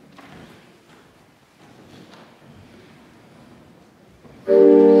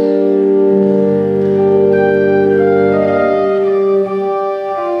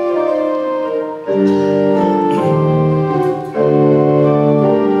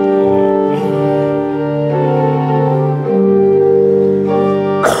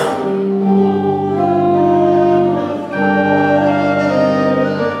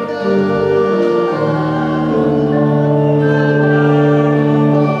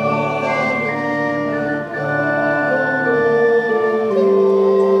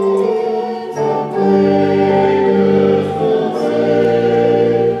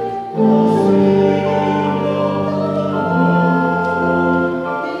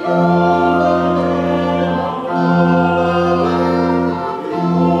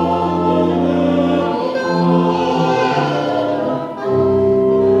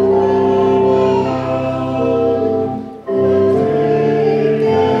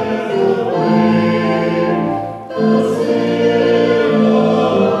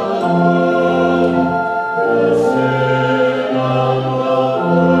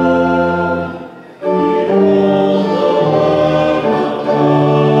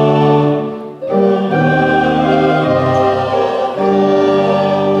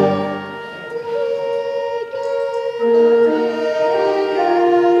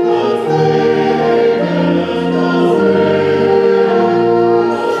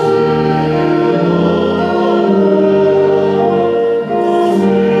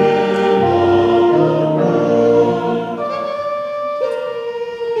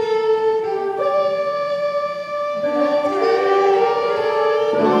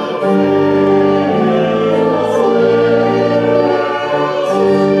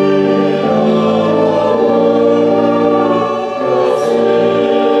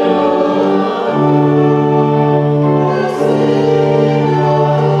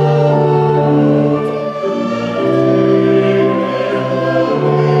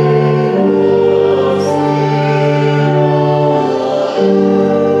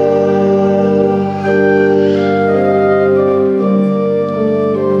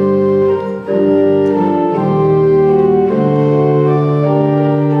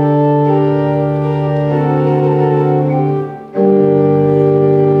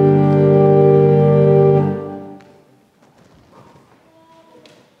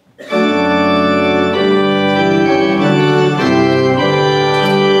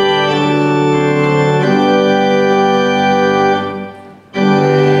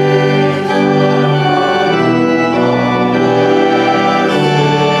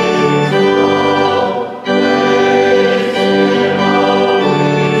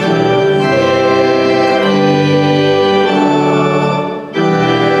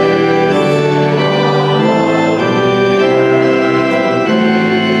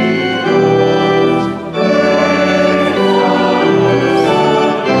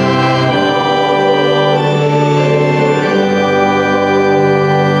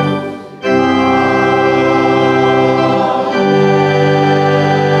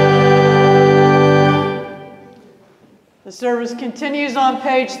 The service continues on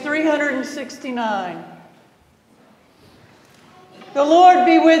page 369. The Lord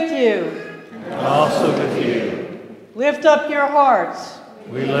be with you. And also with you. Lift up your hearts.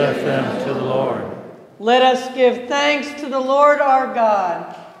 We lift them to the Lord. Let us give thanks to the Lord our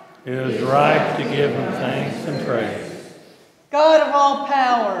God. It is right to give him thanks and praise. God of all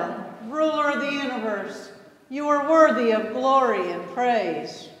power, ruler of the universe, you are worthy of glory and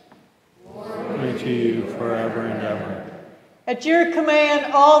praise. Glory to you forever and ever. At your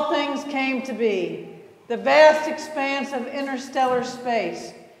command, all things came to be. The vast expanse of interstellar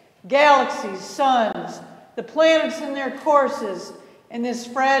space, galaxies, suns, the planets in their courses, and this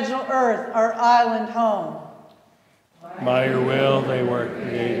fragile earth, our island home. By your will they were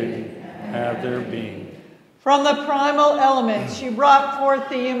created and have their being. From the primal elements you brought forth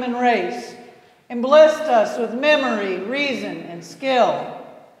the human race and blessed us with memory, reason, and skill.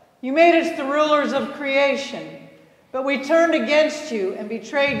 You made us the rulers of creation, But we turned against you and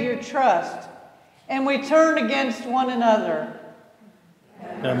betrayed your trust, and we turned against one another.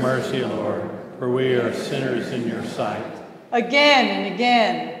 Have mercy, Lord, for we are sinners in your sight. Again and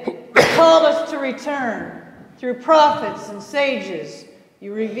again, you called us to return. Through prophets and sages,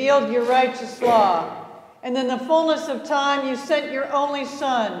 you revealed your righteous law. And in the fullness of time, you sent your only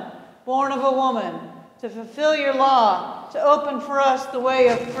Son, born of a woman, to fulfill your law, to open for us the way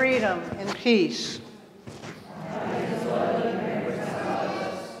of freedom and peace.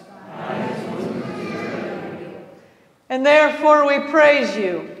 And therefore we praise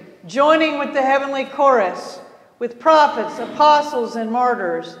you, joining with the heavenly chorus, with prophets, apostles, and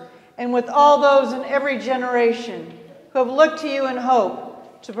martyrs, and with all those in every generation who have looked to you in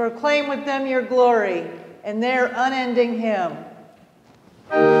hope to proclaim with them your glory and their unending hymn.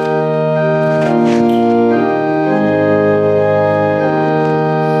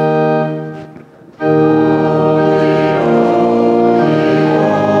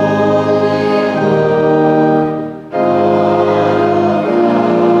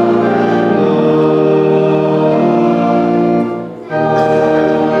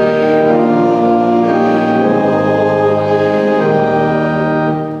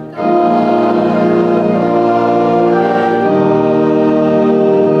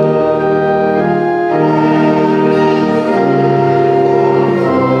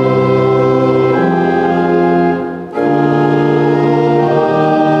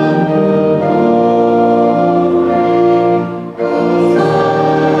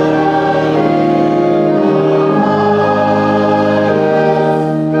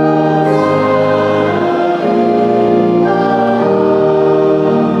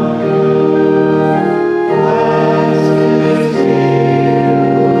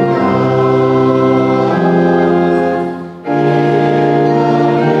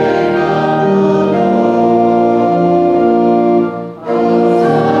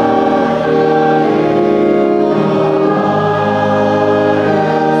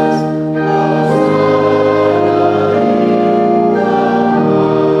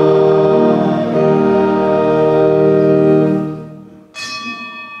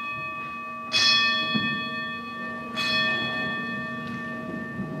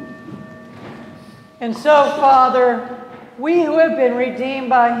 And so, Father, we who have been redeemed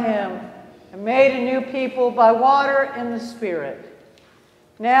by him and made a new people by water and the Spirit,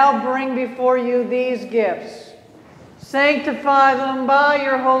 now bring before you these gifts. Sanctify them by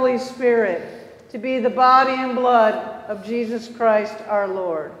your Holy Spirit to be the body and blood of Jesus Christ our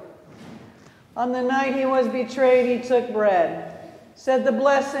Lord. On the night he was betrayed, he took bread, said the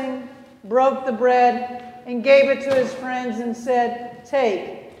blessing, broke the bread, and gave it to his friends and said,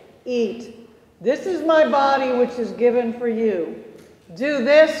 "Take, eat. This is my body which is given for you. Do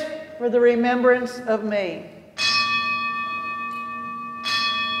this for the remembrance of me."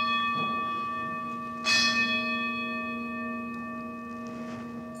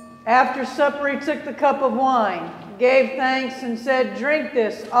 After supper, he took the cup of wine, gave thanks, and said, "Drink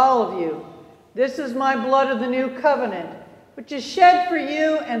this, all of you. This is my blood of the new covenant, which is shed for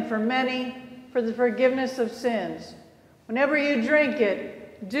you and for many for the forgiveness of sins. Whenever you drink it,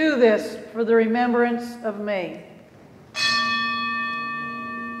 do this for the remembrance of me."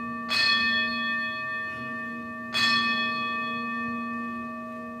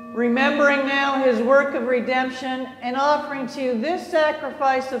 Remembering now his work of redemption and offering to you this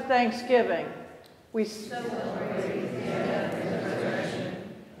sacrifice of thanksgiving, we celebrate his death and resurrection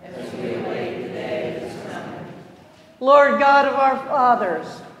as we await the day of his coming. Lord God of our fathers,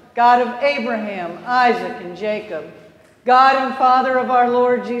 God of Abraham, Isaac, and Jacob, God and Father of our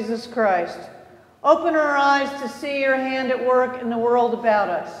Lord Jesus Christ, open our eyes to see your hand at work in the world about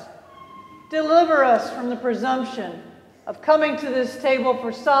us. Deliver us from the presumption of coming to this table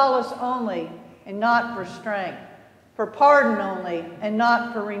for solace only and not for strength, for pardon only and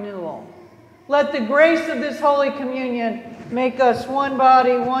not for renewal. Let the grace of this Holy Communion make us one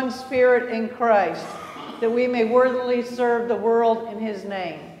body, one spirit in Christ, that we may worthily serve the world in his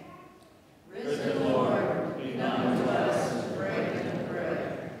name. Risen Lord, be known to us as break and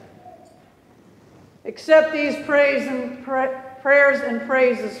bread. Accept these prayers and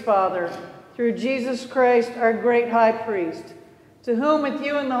praises, Father, through Jesus Christ, our great high priest, to whom with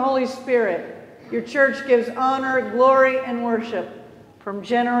you and the Holy Spirit, your church gives honor, glory, and worship from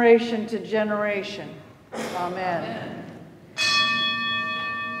generation to generation. Amen.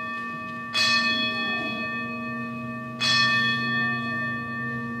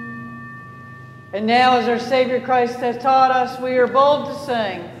 And now, as our Savior Christ has taught us, we are bold to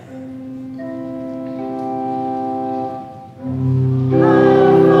sing.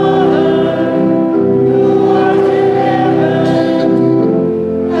 Our Father, who art in heaven,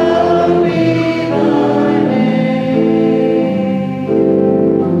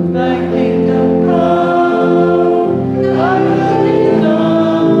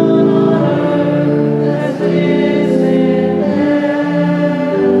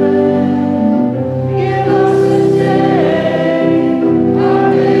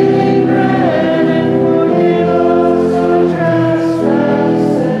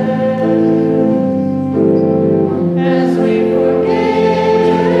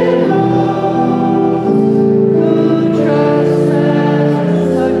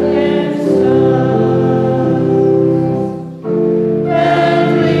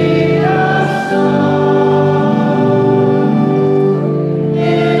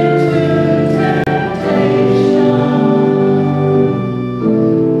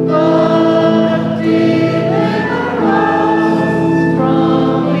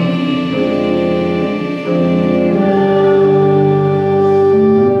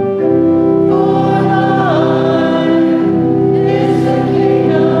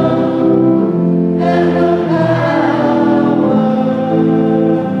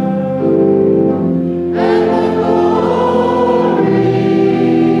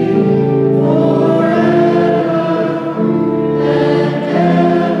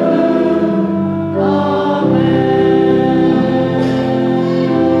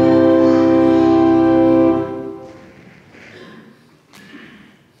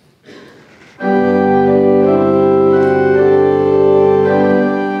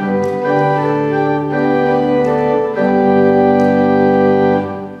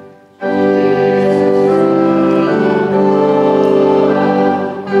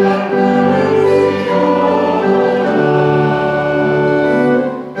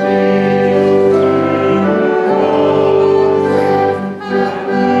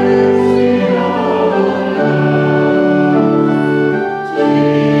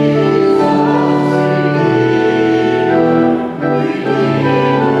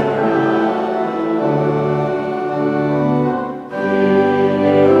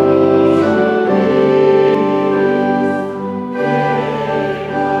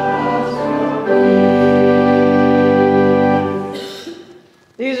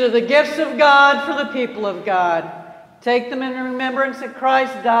 God for the people of God. Take them in remembrance that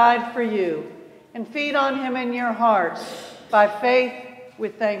Christ died for you, and feed on him in your hearts by faith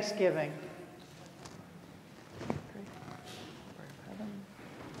with thanksgiving.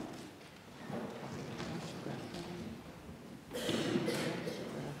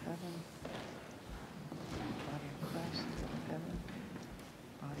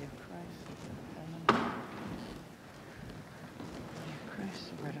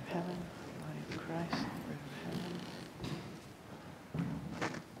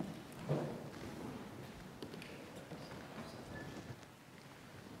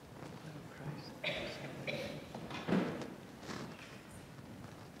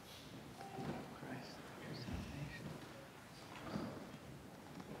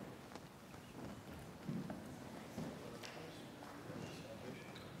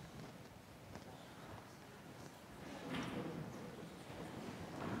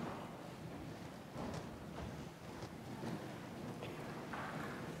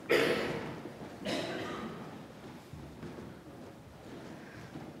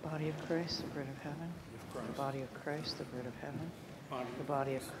 Body of Christ, the bread of heaven. The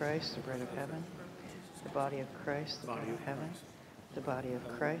body of Christ, the bread of heaven. The body of Christ, the bread of heaven. The body of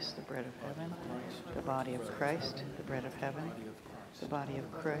Christ, the bread of heaven. The body of Christ, the bread of heaven. The body of Christ, the bread of heaven. The body of Christ, the bread of heaven. The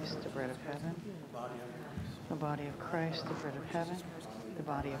body of Christ, the bread of heaven. The body of Christ, the bread of heaven. The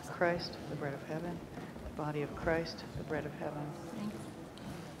body of Christ, the bread of heaven.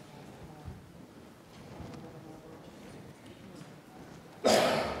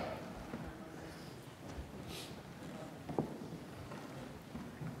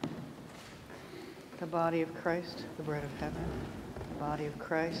 The body of Christ, the bread of heaven. The body of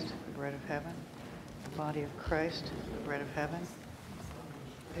Christ, the bread of heaven. The body of Christ, the bread of heaven.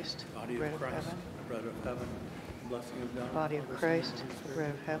 Christ, the bread of heaven. The bread of heaven. The blessing of God. Body of Christ, the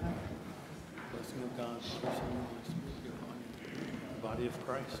bread of heaven. Blessing of God. The body of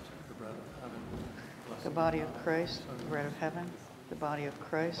Christ, the bread of heaven. The body of Christ, the bread of heaven. The body of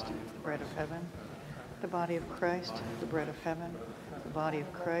Christ, the bread of heaven. The body of Christ, the bread of heaven. The body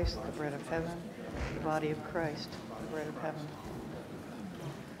of Christ, the bread of heaven. The body of Christ, the bread of heaven.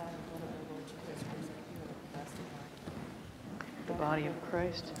 The body of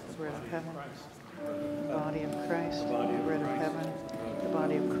Christ, the bread of heaven. The body of Christ, the bread of heaven. The body of Christ, the bread of heaven. The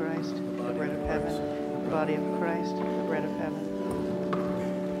body of Christ, the bread of heaven. The body of Christ, the bread of heaven.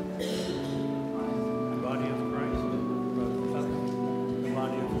 The body of Christ, the bread of heaven. The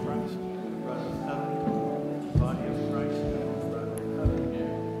body of Christ, the bread of heaven. The body of Christ, the bread of heaven.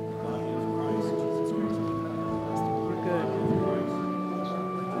 You're good.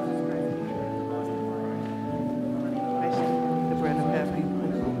 Christ, the bread of heaven.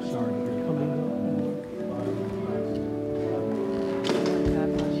 God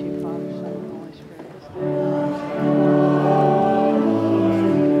bless you, Father, Son, and Holy Spirit.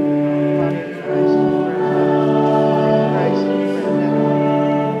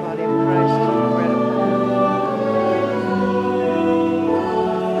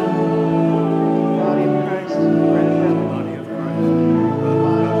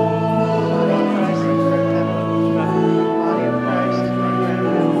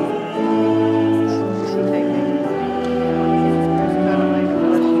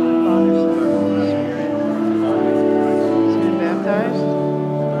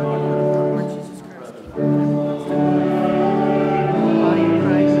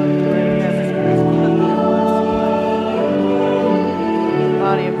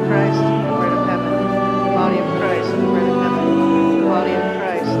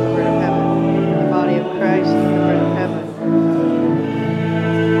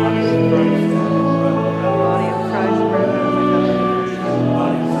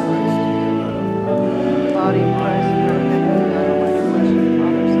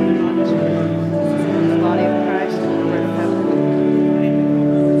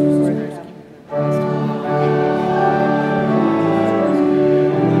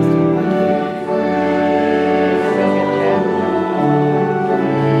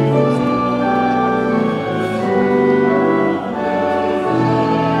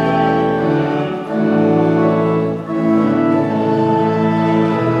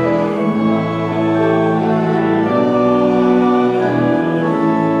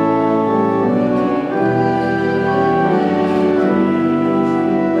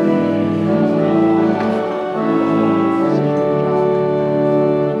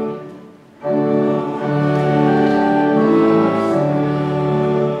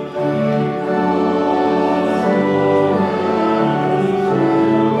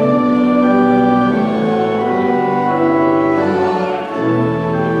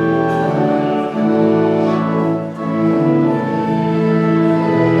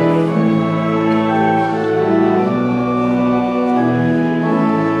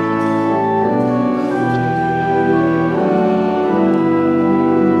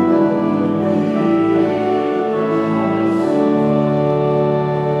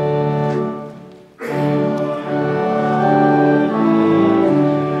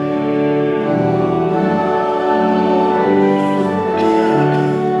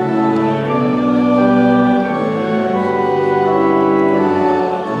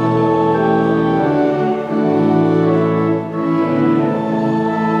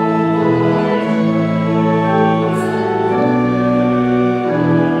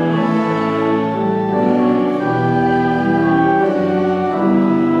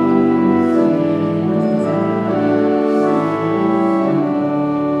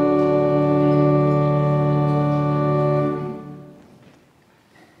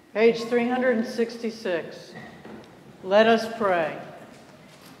 page 366. Let us pray.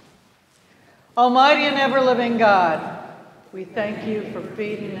 Almighty and ever-living God, we thank you for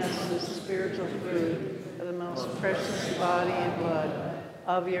feeding us this spiritual food of the most precious body and blood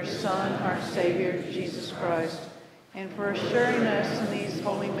of your Son, our Savior, Jesus Christ, and for assuring us in these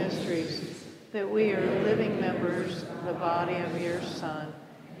holy mysteries that we are living members of the body of your Son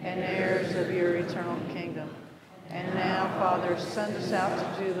and heirs of your eternal kingdom. And now, Father, send us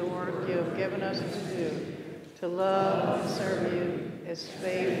out to do the work you have given us to do, to love and serve you as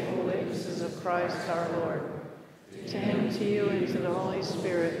faithful witnesses of Christ our Lord. To him, to you, and to the Holy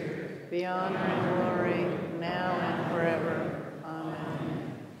Spirit, be honor and glory, now and forever.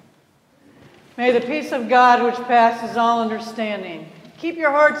 Amen. May the peace of God, which passes all understanding, keep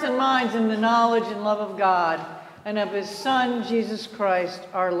your hearts and minds in the knowledge and love of God and of his Son, Jesus Christ,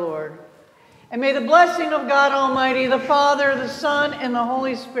 our Lord. And may the blessing of God Almighty, the Father, the Son, and the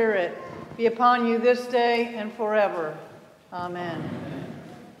Holy Spirit be upon you this day and forever. Amen.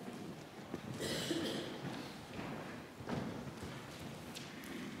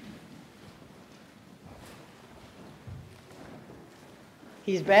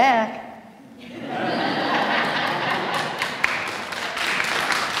 He's back.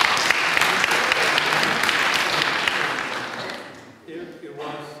 It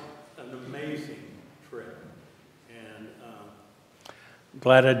was an amazing trip, and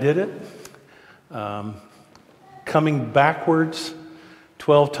glad I did it. Coming backwards,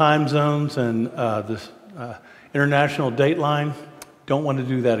 12 time zones and this international date line, don't want to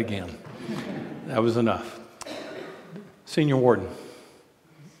do that again. That was enough. Senior Warden.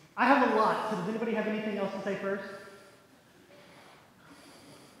 I have a lot, so does anybody have anything else to say first?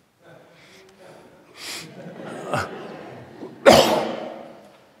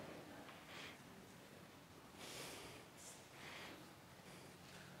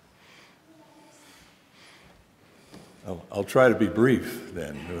 I'll try to be brief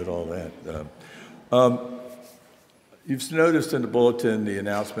then with all that. You've noticed in the bulletin the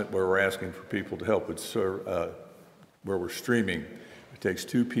announcement where we're asking for people to help with where we're streaming. It takes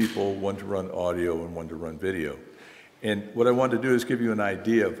 2 people, 1 to run audio and 1 to run video. And what I wanted to do is give you an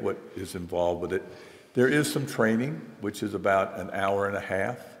idea of what is involved with it. There is some training, which is about an hour and a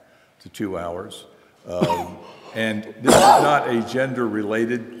half to 2 hours. And this is not a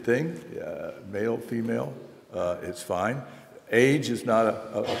gender-related thing, male, female. It's fine. Age is not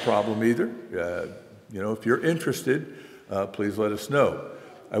a problem either. If you're interested, please let us know.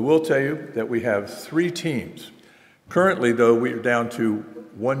 I will tell you that we have 3 teams. Currently, though, we are down to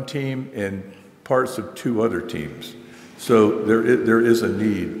 1 team and parts of 2 other teams. So there is a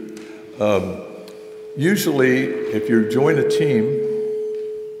need. Usually, if you join a team,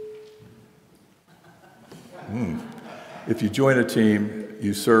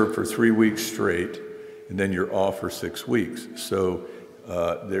 you serve for 3 weeks straight, and then you're off for 6 weeks. So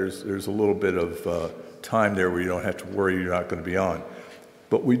there's a little bit of time there where you don't have to worry you're not going to be on.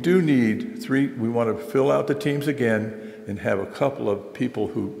 But we do need 3, we want to fill out the teams again and have a couple of people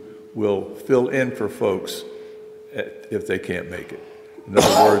who will fill in for folks if they can't make it. In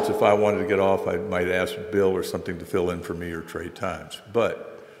other words, if I wanted to get off, I might ask Bill or something to fill in for me or trade times.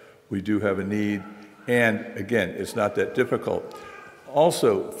 But we do have a need, and again, it's not that difficult.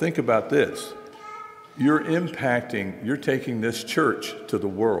 Also, think about this. You're taking this church to the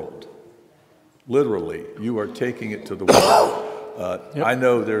world. Literally, you are taking it to the world. Yep. I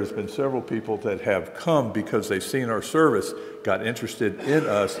know there's been several people that have come because they've seen our service, got interested in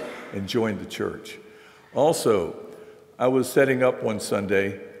us, and joined the church. Also, I was setting up one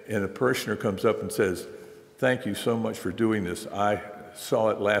Sunday, and a parishioner comes up and says, "Thank you so much for doing this. I saw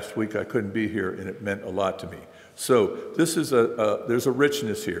it last week. I couldn't be here, and it meant a lot to me." So this is there's a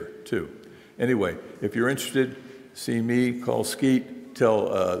richness here, too. Anyway, if you're interested, see me, call Skeet, tell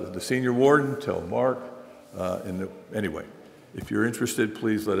the senior warden, tell Mark, anyway. If you're interested,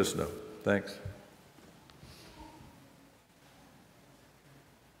 please let us know. Thanks.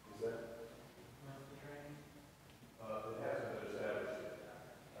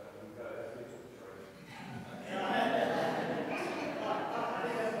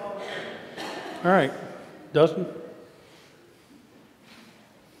 All right, Dustin?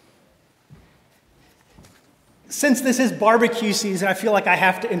 Since this is barbecue season, I feel like I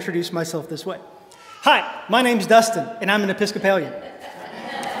have to introduce myself this way. Hi, my name's Dustin, and I'm an Episcopalian.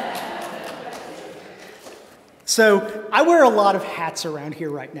 So I wear a lot of hats around here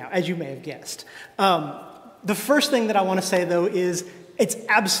right now, as you may have guessed. The first thing that I want to say, though, is it's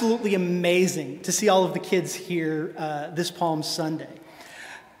absolutely amazing to see all of the kids here this Palm Sunday.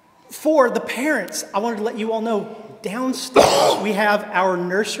 For the parents, I wanted to let you all know, downstairs we have our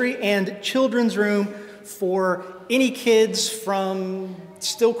nursery and children's room for any kids from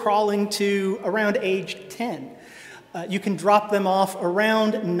still crawling to around age 10. You can drop them off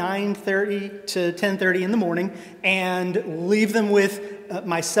around 9:30 to 10:30 in the morning and leave them with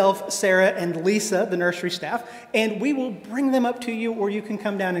myself, Sarah, and Lisa, the nursery staff, and we will bring them up to you, or you can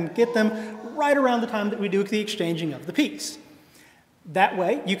come down and get them right around the time that we do the exchanging of the peace. That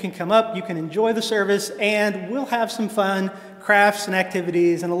way, you can come up, you can enjoy the service, and we'll have some fun, crafts and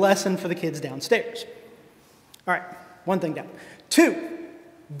activities, and a lesson for the kids downstairs. All right, one thing down. 2,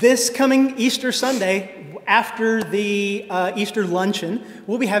 this coming Easter Sunday, after the Easter luncheon,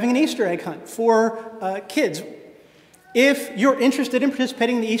 we'll be having an Easter egg hunt for kids. If you're interested in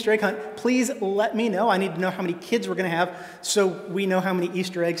participating in the Easter egg hunt, please let me know. I need to know how many kids we're going to have so we know how many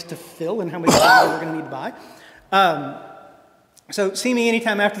Easter eggs to fill and how many we're going to need to buy. So see me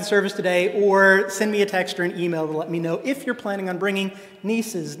anytime after the service today, or send me a text or an email to let me know if you're planning on bringing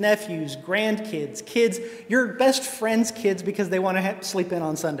nieces, nephews, grandkids, kids, your best friends' kids because they want to sleep in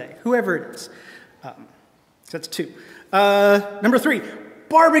on Sunday, whoever it is. So that's 2. Number 3,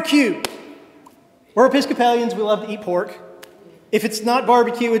 barbecue. We're Episcopalians, we love to eat pork. If it's not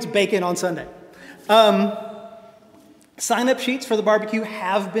barbecue, it's bacon on Sunday. Sign-up sheets for the barbecue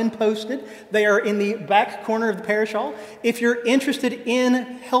have been posted. They are in the back corner of the parish hall. If you're interested in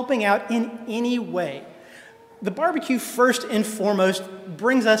helping out in any way, the barbecue first and foremost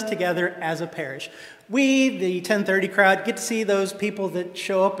brings us together as a parish. We, the 10:30 crowd, get to see those people that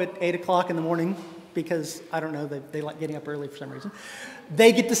show up at 8 o'clock in the morning because, I don't know, they like getting up early for some reason.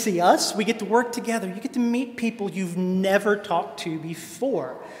 They get to see us. We get to work together. You get to meet people you've never talked to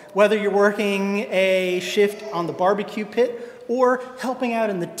before, whether you're working a shift on the barbecue pit or helping out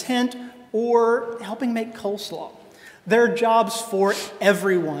in the tent or helping make coleslaw. There are jobs for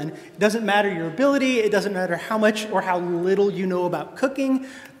everyone. It doesn't matter your ability. It doesn't matter how much or how little you know about cooking.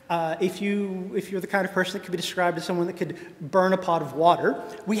 If you're the kind of person that could be described as someone that could burn a pot of water,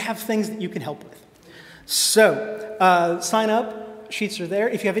 we have things that you can help with. So sign up. Sheets are there.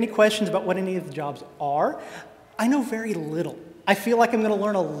 If you have any questions about what any of the jobs are, I know very little. I feel like I'm going to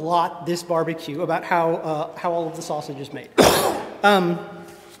learn a lot this barbecue about how all of the sausage is made.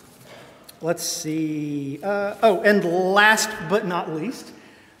 Let's see. And last but not least,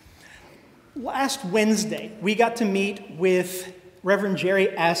 last Wednesday, we got to meet with Reverend Jerry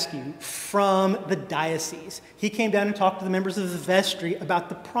Askew from the diocese. He came down and talked to the members of the vestry about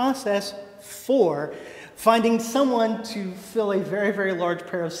the process for finding someone to fill a very, very large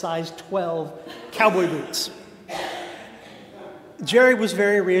pair of size 12 cowboy boots. Jerry was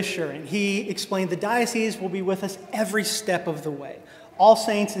very reassuring. He explained the diocese will be with us every step of the way. All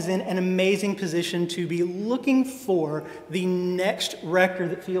Saints is in an amazing position to be looking for the next rector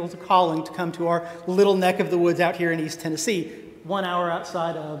that feels a calling to come to our little neck of the woods out here in East Tennessee, 1 hour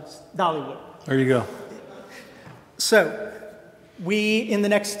outside of Dollywood. There you go. So, in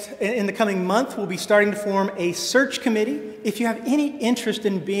the coming month, we'll be starting to form a search committee. If you have any interest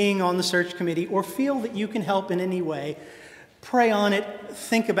in being on the search committee or feel that you can help in any way, pray on it,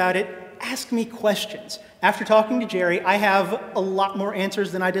 think about it, ask me questions. After talking to Jerry, I have a lot more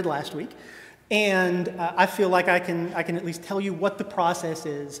answers than I did last week, and I feel like I can at least tell you what the process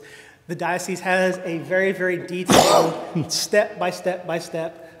is. The diocese has a very, very detailed step-by-step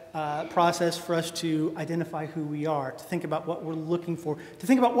process for us to identify who we are, to think about what we're looking for, to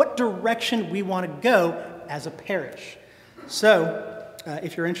think about what direction we want to go as a parish. So,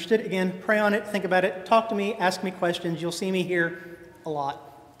 if you're interested, again, pray on it, think about it, talk to me, ask me questions. You'll see me here a lot.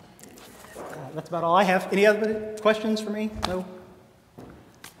 That's about all I have. Any other questions for me? No?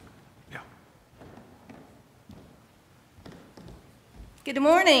 Yeah. Good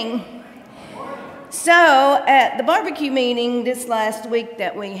morning. So, at the barbecue meeting this last week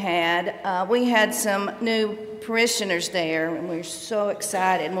that we had some new parishioners there, and we're so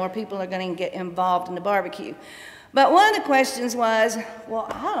excited. More people are going to get involved in the barbecue. But one of the questions was, well,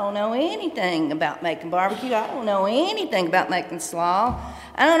 I don't know anything about making barbecue. I don't know anything about making slaw.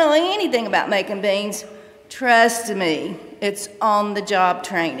 I don't know anything about making beans. Trust me, it's on-the-job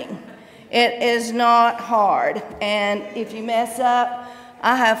training. It is not hard. And if you mess up,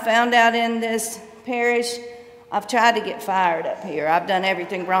 I have found out in this parish, I've tried to get fired up here. I've done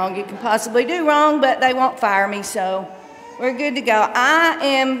everything wrong you can possibly do wrong, but they won't fire me, so we're good to go.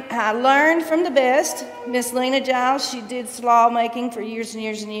 I learned from the best. Miss Lena Giles, she did slaw making for years and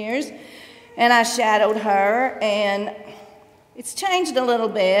years and years, and I shadowed her, and it's changed a little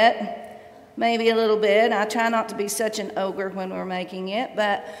bit, maybe a little bit. I try not to be such an ogre when we're making it,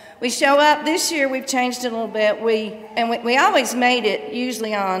 but we show up. This year we've changed it a little bit. We always made it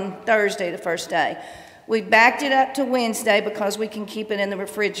usually on Thursday, the first day. We backed it up to Wednesday because we can keep it in the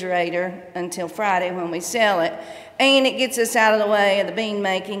refrigerator until Friday when we sell it. And it gets us out of the way of the bean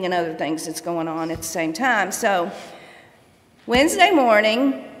making and other things that's going on at the same time. So Wednesday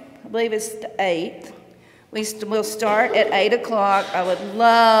morning, I believe it's the 8th, we'll start at 8 o'clock. I would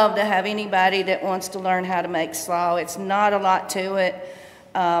love to have anybody that wants to learn how to make slaw. It's not a lot to it.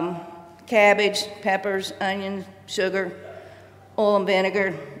 Cabbage, peppers, onions, sugar, oil and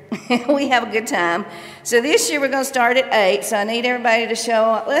vinegar. We have a good time. So this year we're going to start at 8, so I need everybody to show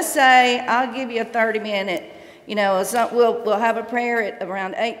up. Let's say I'll give you a 30-minute. We'll have a prayer at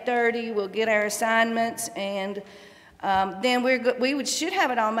around 8:30. We'll get our assignments, and then we should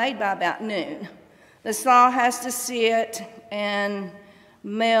have it all made by about noon. The slaw has to sit and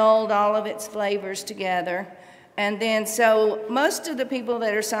meld all of its flavors together. And then, so most of the people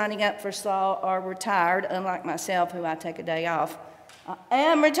that are signing up for slaw are retired, unlike myself, who I take a day off. I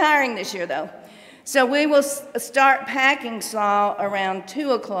am retiring this year, though. So we will start packing slaw around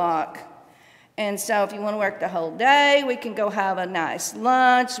 2 o'clock. And so if you want to work the whole day, we can go have a nice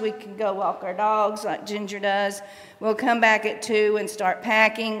lunch. We can go walk our dogs like Ginger does. We'll come back at 2 and start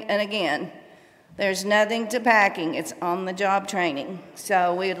packing. And again, there's nothing to packing. It's on-the-job training.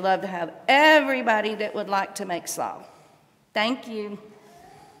 So we'd love to have everybody that would like to make slaw. Thank you.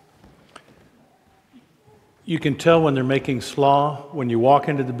 You can tell when they're making slaw. When you walk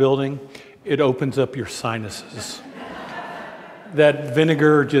into the building, it opens up your sinuses. That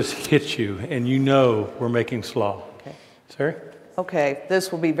vinegar just hits you, and you know we're making slaw. Okay. Sarah? Okay,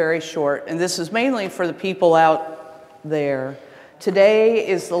 this will be very short, and this is mainly for the people out there. Today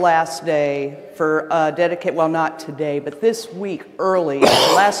is the last day for well, not today, but this week early, is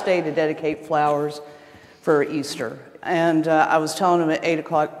the last day to dedicate flowers for Easter. And I was telling them at 8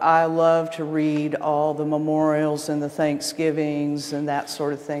 o'clock, I love to read all the memorials and the Thanksgivings and that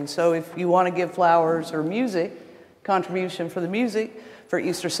sort of thing. So if you want to give flowers or music, contribution for the music for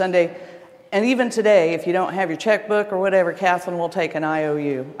Easter Sunday, and even today, if you don't have your checkbook or whatever, Kathleen will take an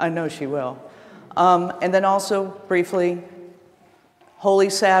IOU. I know she will. And then also, briefly, Holy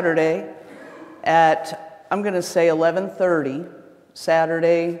Saturday at, I'm going to say 11:30,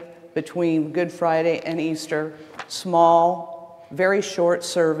 Saturday between Good Friday and Easter, small, very short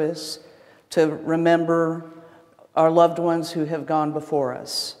service to remember our loved ones who have gone before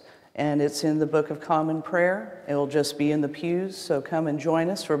us. And it's in the Book of Common Prayer. It'll just be in the pews, so come and join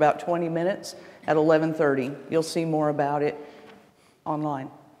us for about 20 minutes at 11:30. You'll see more about it online.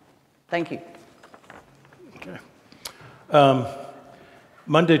 Thank you. Okay.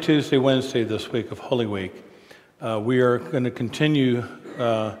 Monday, Tuesday, Wednesday this week of Holy Week, we are going to continue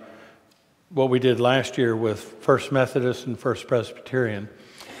what we did last year with First Methodist and First Presbyterian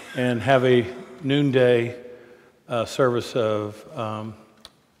and have a noonday service of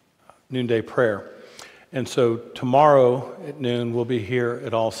noonday prayer. And so tomorrow at noon we'll be here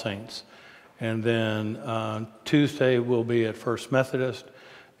at All Saints. And then Tuesday we'll be at First Methodist,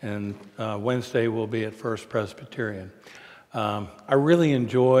 and Wednesday we'll be at First Presbyterian. I really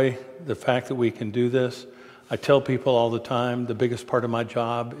enjoy the fact that we can do this. I tell people all the time the biggest part of my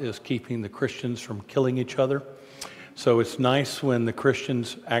job is keeping the Christians from killing each other. So it's nice when the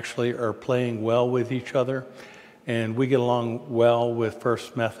Christians actually are playing well with each other, and we get along well with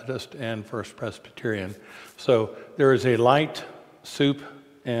First Methodist and First Presbyterian. So there is a light soup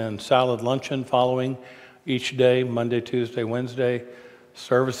and salad luncheon following each day, Monday, Tuesday, Wednesday.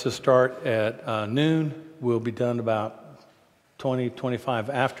 Services start at noon. We'll be done about 20-25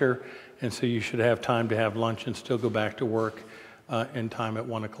 after, and so you should have time to have lunch and still go back to work in time at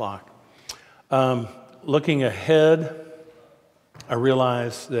 1 o'clock. Looking ahead, I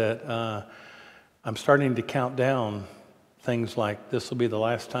realize that I'm starting to count down things like, this will be the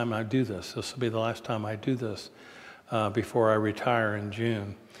last time I do this. This will be the last time I do this before I retire in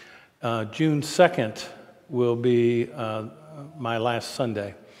June. June 2nd will be my last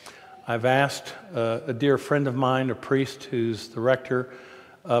Sunday. I've asked a dear friend of mine, a priest who's the rector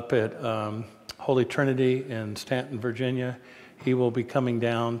up at Holy Trinity in Stanton, Virginia. He will be coming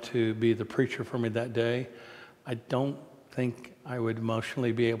down to be the preacher for me that day. I don't think I would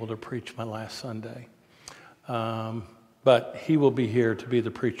emotionally be able to preach my last Sunday. But he will be here to be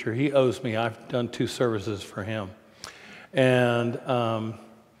the preacher. He owes me. I've done 2 services for him. And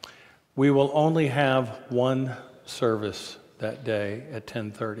we will only have 1 service that day at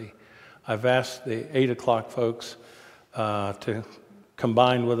 10:30. I've asked the 8 o'clock folks to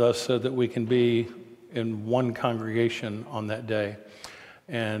combine with us so that we can be in one congregation on that day.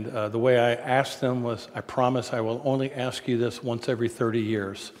 And the way I asked them was, I promise I will only ask you this once every 30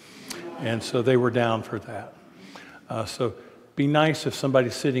 years. And so they were down for that. So be nice if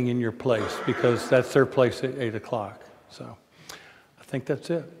somebody's sitting in your place, because that's their place at 8 o'clock. So I think that's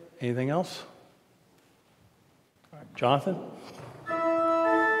it. Anything else? All right, Jonathan?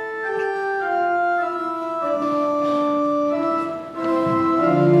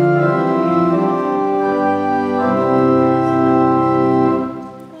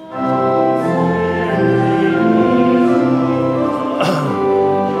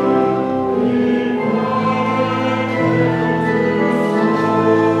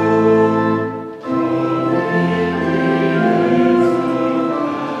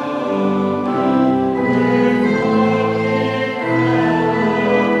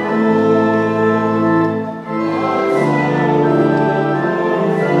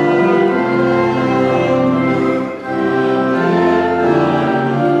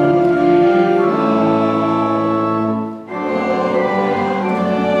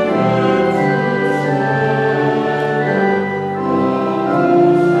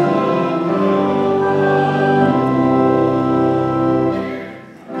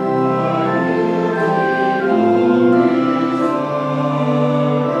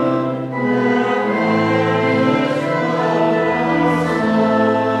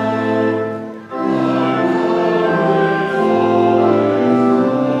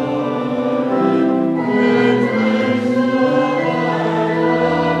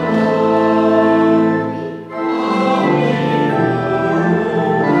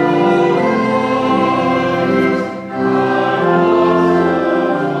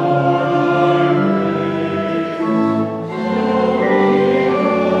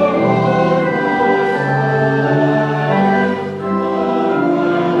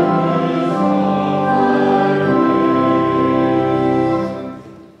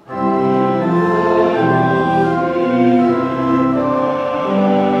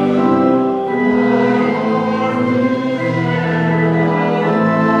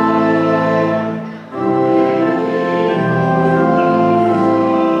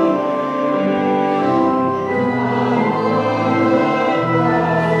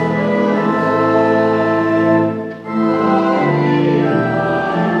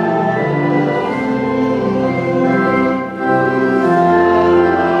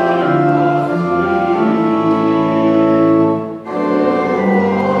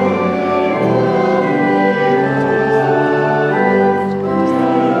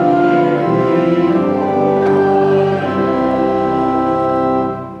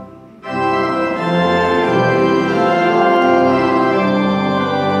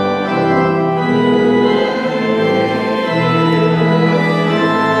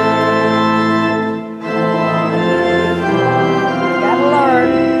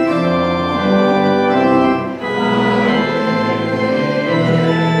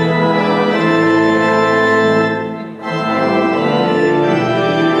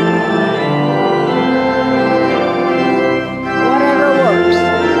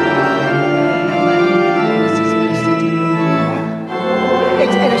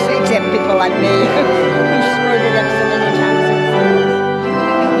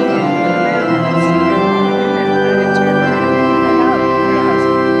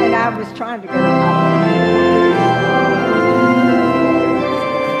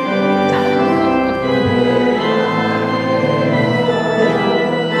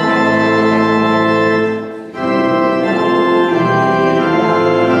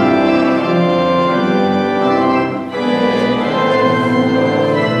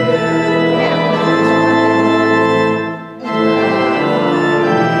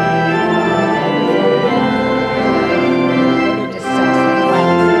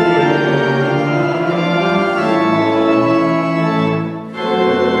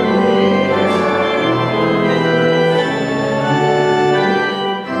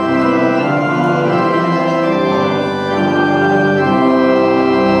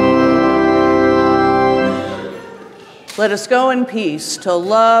 Let us go in peace to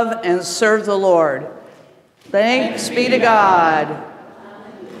love and serve the Lord. Thanks be to God.